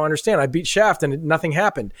trophy? I don't understand. I beat Shaft and nothing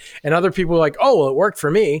happened. And other people were like, oh, well, it worked for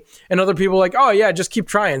me. And other people were like, oh yeah, just keep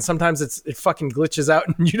trying. Sometimes it fucking glitches out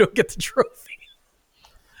and you don't get the trophy.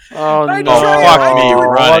 Oh, no. Fuck me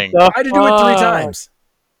running. I had to do it 3 times.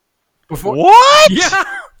 Before. What? Yeah.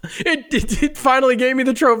 It finally gave me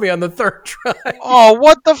the trophy on the 3rd try. Oh,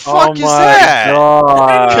 what the fuck is that?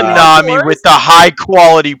 God. Konami with the high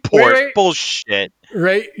quality port. Wait. Bullshit.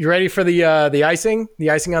 Right, you ready for the icing? The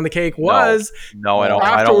icing on the cake was no, I don't.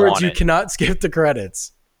 Afterwards, I don't want you cannot skip the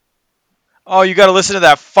credits. Oh, you got to listen to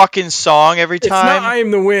that fucking song every time? It's not I Am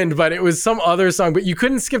the Wind, but it was some other song. But you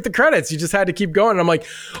couldn't skip the credits. You just had to keep going. And I'm like,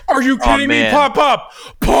 are you kidding me? Pop up,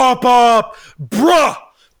 bruh,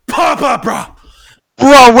 pop up, bruh.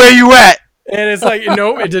 Bro, where you at? And it's like,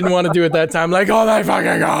 no, it didn't want to do it that time. Like, oh my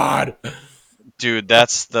fucking God. Dude,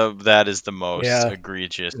 that is the most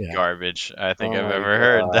egregious garbage I think I've ever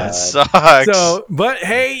heard. That sucks. So, but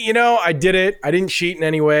hey, I did it. I didn't cheat in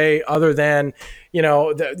any way other than,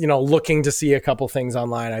 looking to see a couple things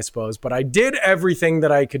online, I suppose. But I did everything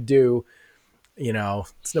that I could do. It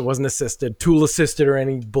wasn't assisted, tool assisted or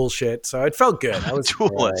any bullshit. So it felt good. I was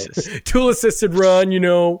tool assisted run,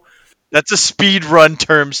 That's a speed run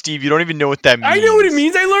term, Steve. You don't even know what that means. I know what it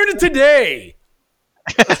means. I learned it today.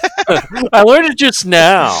 I learned it just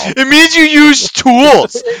now. It means you use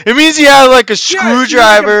tools. It means you have like a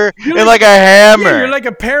screwdriver and like a hammer. Yeah, you're like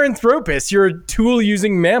a paranthropus. You're a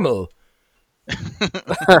tool-using mammal.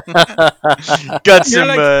 Got some.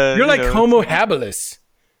 You're like Homo habilis.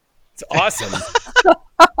 It's awesome.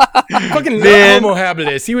 Fucking love Homo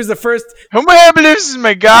habilis. He was the first. Homo habilis is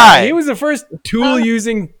my guy. He was the first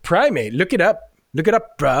tool-using primate. Look it up. Look it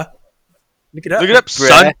up, bruh. Look it up. Look it up,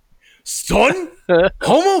 son. Son?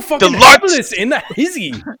 Homo fucking habilis in the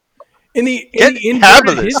hizzy. In the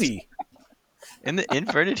inverted hizzy. In the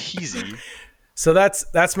inverted Heezy. So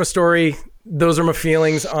that's my story. Those are my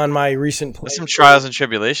feelings on my recent play. There's some trials and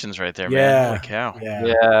tribulations right there, man. Yeah. Holy cow.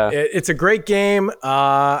 Yeah. It's a great game.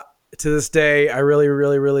 To this day, I really,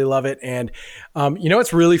 really, really love it. And you know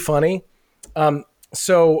what's really funny?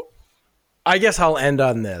 So I guess I'll end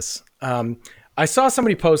on this. I saw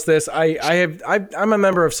somebody post this. I'm a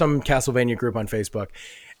member of some Castlevania group on Facebook,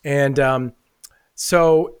 and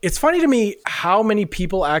so it's funny to me how many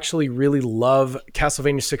people actually really love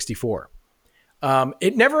Castlevania 64.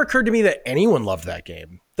 It never occurred to me that anyone loved that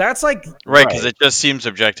game. That's like right, because it just seems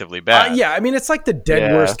objectively bad. yeah, I mean it's like the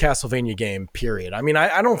dead worst Castlevania game. Period. I mean,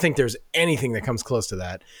 I don't think there's anything that comes close to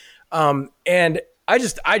that. And I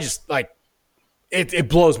just like it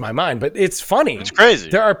blows my mind. But it's funny. It's crazy.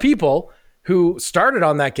 There are people who started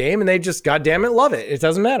on that game and they just goddamn it love it. It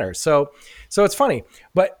doesn't matter. So it's funny.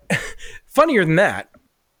 But funnier than that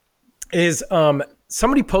is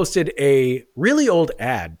somebody posted a really old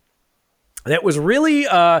ad that was really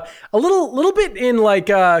a little bit in like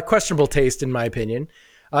questionable taste, in my opinion,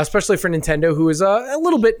 especially for Nintendo, who is a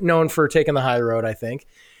little bit known for taking the high road, I think.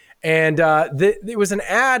 And it was an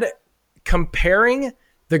ad comparing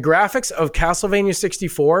the graphics of Castlevania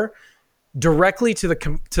 64 directly to the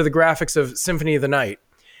graphics of Symphony of the Night.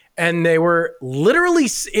 And they were literally,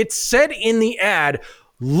 it said in the ad,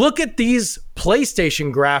 "Look at these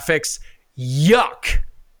PlayStation graphics. Yuck."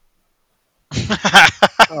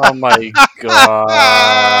 Oh my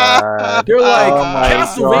god! They're like, God.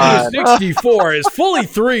 Castlevania 64 is fully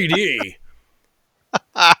 3D.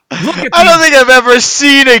 Look at I don't think I've ever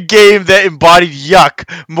seen a game that embodied yuck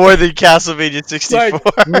more than Castlevania 64. like,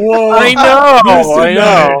 whoa! I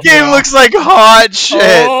know. Game looks like hot shit.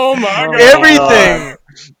 Oh my god!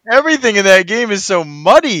 Everything in that game is so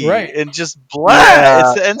muddy and just black.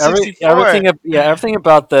 Yeah, it's the N64. Everything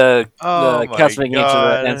about the Oh my Castlevania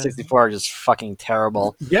God. games to the N64 are just fucking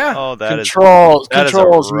terrible. Yeah. Oh, that is Controls,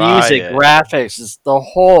 a music, riot. graphics, the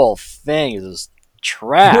whole thing is just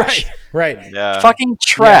trash. Right. Yeah. Fucking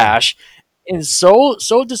trash. And so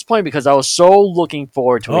disappointed because I was so looking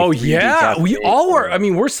forward to it. Oh yeah, we all were. I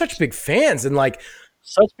mean, we're such big fans, and like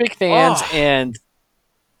such big fans, and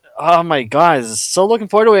oh my god, I was so looking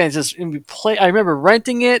forward to it. And just and we play. I remember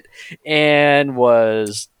renting it and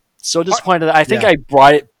was so disappointed. I think I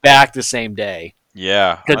brought it back the same day.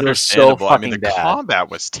 Yeah, because it was so fucking I mean, the bad. combat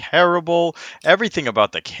was terrible. Everything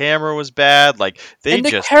about the camera was bad. Like they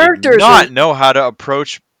just characters did not know how to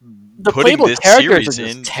approach the putting playable this characters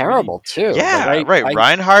series are in. terrible too. Yeah, right.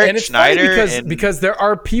 Reinhardt, and it's Schneider, funny because there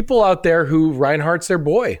are people out there who Reinhardt's their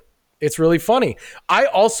boy. It's really funny. I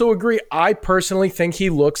also agree. I personally think he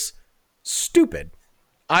looks stupid.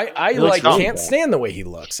 I like can't stand the way he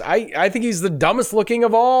looks. I think he's the dumbest looking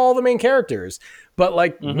of all the main characters. But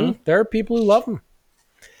like there are people who love him.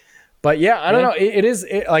 But yeah, I don't know. It is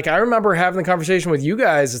like I remember having the conversation with you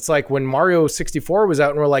guys. It's like when Mario 64 was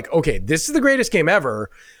out, and we're like, okay, this is the greatest game ever.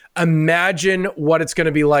 Imagine what it's going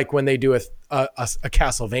to be like when they do a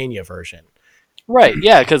Castlevania version. Right?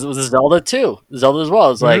 Yeah, because it was Zelda too. Zelda as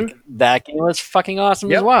well. It's like that game was fucking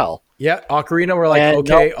awesome as well. Yeah, Ocarina. We're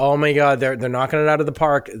like, oh my god, they're knocking it out of the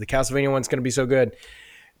park. The Castlevania one's going to be so good.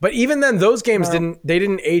 But even then, those games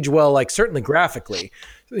didn't age well. Like certainly graphically,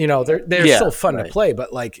 you know, they're still fun to play.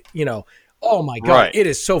 But like, you know, oh my god, it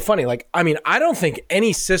is so funny. Like, I mean, I don't think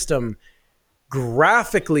any system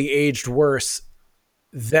graphically aged worse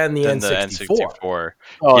than the N64.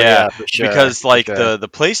 Oh yeah, for sure. Because like the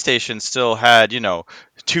PlayStation still had, you know,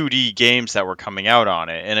 2D games that were coming out on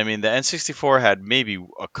it. And I mean the N64 had maybe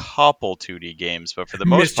a couple 2D games, but for the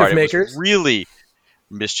most part it was really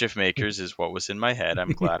Mischief Makers is what was in my head.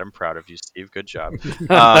 I'm glad. I'm proud of you, Steve. Good job.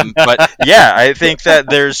 But yeah, I think that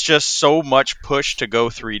there's just so much push to go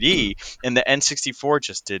 3D, and the N64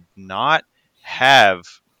 just did not have,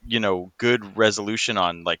 you know, good resolution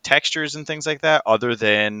on like textures and things like that, other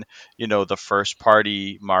than, you know, the first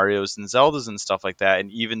party Marios and Zeldas and stuff like that.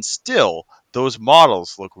 And even still, those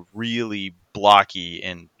models look really blocky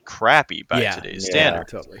and crappy by today's standard.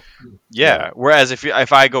 Totally. Yeah. Whereas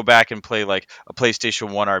if I go back and play like a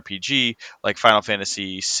PlayStation 1 RPG, like Final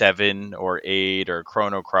Fantasy 7 or 8 or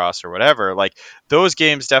Chrono Cross or whatever, like those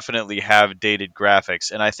games definitely have dated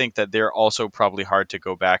graphics. And I think that they're also probably hard to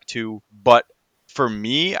go back to. But for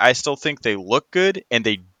me, I still think they look good, and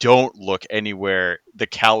they don't look anywhere the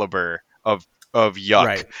caliber of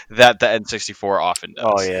yuck that the N64 often does.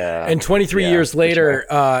 Oh yeah. And 23 years later,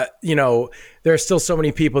 you know, there are still so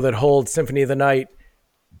many people that hold Symphony of the Night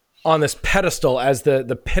on this pedestal as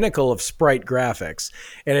the pinnacle of sprite graphics,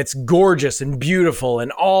 and it's gorgeous and beautiful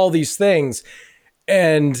and all these things.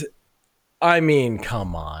 And I mean,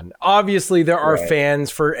 come on. Obviously, there are Right. fans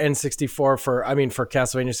for N64 for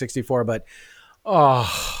Castlevania 64, but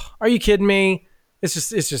are you kidding me? It's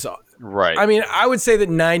just. Right. I mean, I would say that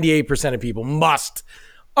 98% of people must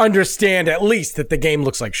understand at least that the game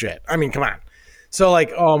looks like shit. I mean, come on. So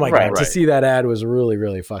like, oh my Right, god, to right. see that ad was really,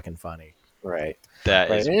 really fucking funny. Right. That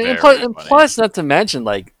Right. is And, very plus, funny. not to mention,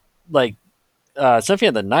 Symphony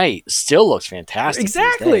of the Night still looks fantastic. to this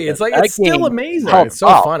Exactly. day. It's like That it's still game amazing. held It's so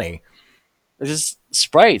up. funny. It's just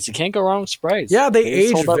sprites. You can't go wrong with sprites. Yeah, they just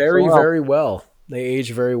age hold up so very, well. very well. They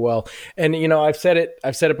age very well. And I've said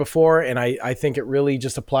it before, and I think it really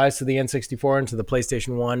just applies to the N64 and to the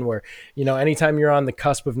PlayStation 1, where, anytime you're on the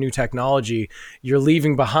cusp of new technology, you're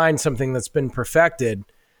leaving behind something that's been perfected.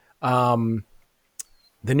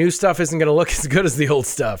 The new stuff isn't going to look as good as the old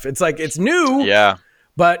stuff. It's like it's new, Yeah.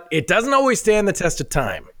 but it doesn't always stand the test of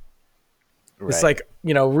time. It's Right. like,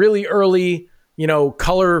 really early,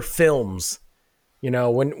 color films,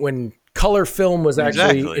 when color film was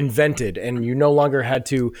actually Exactly. invented and you no longer had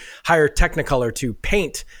to hire Technicolor to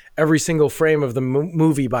paint every single frame of the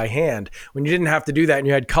movie by hand. When you didn't have to do that and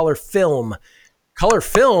you had color film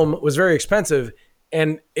was very expensive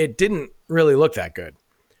and it didn't really look that good.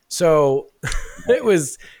 So it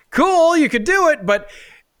was cool. You could do it, but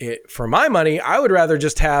for my money, I would rather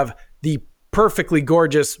just have the perfectly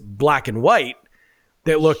gorgeous black and white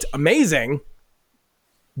that looked amazing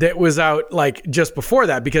that was out like just before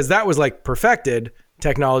that, because that was like perfected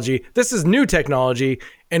technology. This is new technology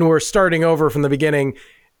and we're starting over from the beginning.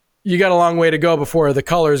 You got a long way to go before the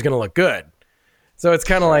color is going to look good. So it's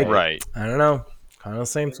kind of like, Right. I don't know, kind of the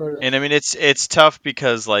same sort of. And I mean, it's tough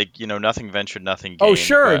because nothing ventured, nothing gained. Oh,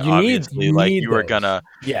 sure. but You need obviously, you were those. gonna,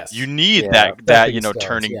 Yes. you need Yeah, that stepping stones,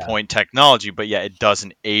 turning yeah. point technology, but yeah, it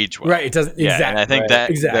doesn't age well. Right. It doesn't. Yeah, Exactly. and I think right, that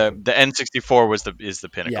exactly. the N64 is the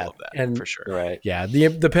pinnacle Yeah, of that and- for sure. Right. Yeah.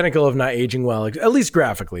 The pinnacle of not aging well, at least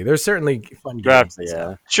graphically. There's certainly fun games. Graphically, and yeah.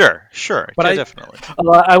 stuff. Sure, But yeah, I- definitely.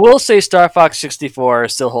 I will say Star Fox 64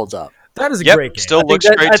 still holds up. That is a Yep, great game. still I think looks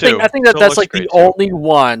that- great I think, too. I think that Still that's looks like the great, too. only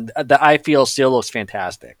one that I feel still looks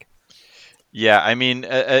fantastic. Yeah, I mean,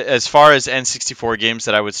 as far as N64 games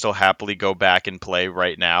that I would still happily go back and play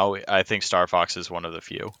right now, I think Star Fox is one of the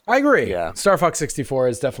few. I agree. Yeah. Star Fox 64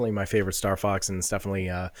 is definitely my favorite Star Fox, and it's definitely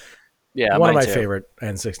Yeah, one of mine my too. favorite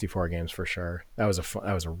N64 games for sure. That was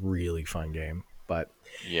a really fun game. But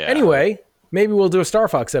Yeah. anyway, maybe we'll do a Star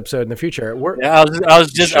Fox episode in the future. Yeah, I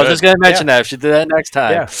was just going to mention that. I should do that next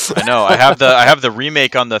time. Yeah. I know. I have the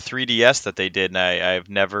remake on the 3DS that they did, and I've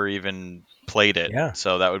never even played it. Yeah.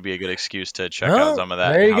 So that would be a good excuse to check Well, out some of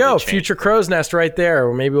that. There and you how go. they changed Future it. Crow's Nest right there.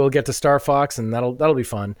 Or maybe we'll get to Star Fox, and that'll be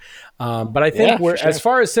fun. But I think Yeah, we're for sure. as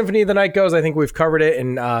far as Symphony of the Night goes, I think we've covered it,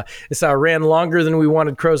 and this ran longer than we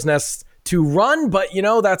wanted Crow's Nest to run. But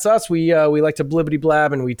that's us. We like to blibbity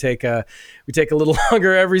blab, and we take a little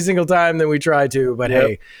longer every single time than we try to. But Yep.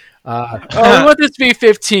 hey. Oh, we want this to be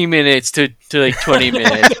 15 minutes to like 20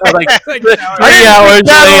 minutes. Like Like, 3 I hours didn't think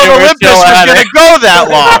Battle later, of we're Olympus still was at going it. to go that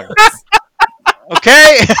long.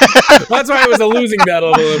 Okay? That's why it was a losing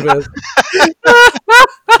battle a little bit.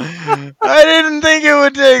 I didn't think it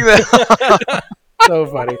would take that. So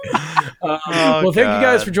funny. Well, thank you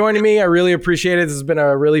guys God. for joining me. I really appreciate it. This has been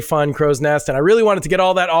a really fun Crow's Nest, and I really wanted to get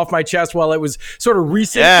all that off my chest while it was sort of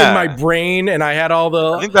recent Yeah. in my brain, and I had I all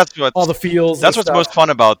think the that's what all the feels. That's and what's stuff. most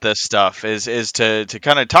fun about this stuff is to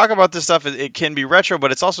kind of talk about this stuff. It can be retro,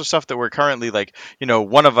 but it's also stuff that we're currently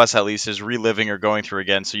one of us at least is reliving or going through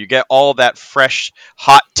again. So you get all that fresh,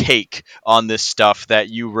 hot take on this stuff that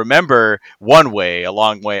you remember one way a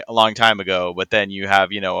long time ago, but then you have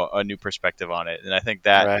a new perspective on it. And I think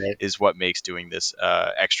that is Right. what makes doing this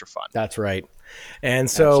extra fun. That's right. And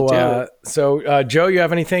so, Joe, you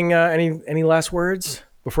have anything? Any last words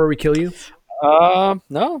before we kill you?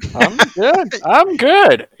 No, I'm good. I'm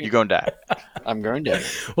good. You gonna die? I'm going to.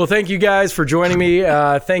 Well, thank you guys for joining me.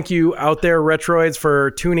 Thank you out there, Retroids,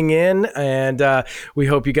 for tuning in. And we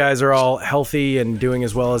hope you guys are all healthy and doing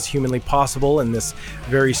as well as humanly possible in this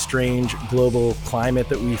very strange global climate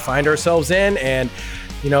that we find ourselves in. And,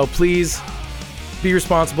 please be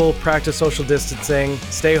responsible, practice social distancing,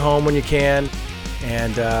 stay home when you can,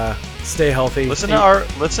 and stay healthy. Listen to a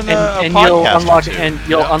And podcast.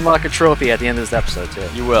 you'll unlock a trophy at the end of this episode too.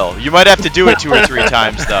 You will. You might have to do it 2 or 3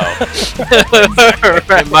 times though.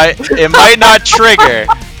 It might not trigger,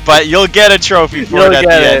 but you'll get a trophy for You'll it at the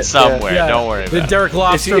get end it, somewhere. Yeah. Don't worry The about it. Derek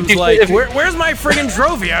Lofstrom's if like, you- where's my friggin'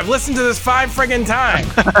 trophy? I've listened to this 5 friggin' times.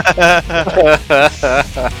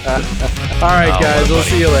 All right, Oh, guys, we'll buddy.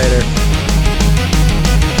 see you later.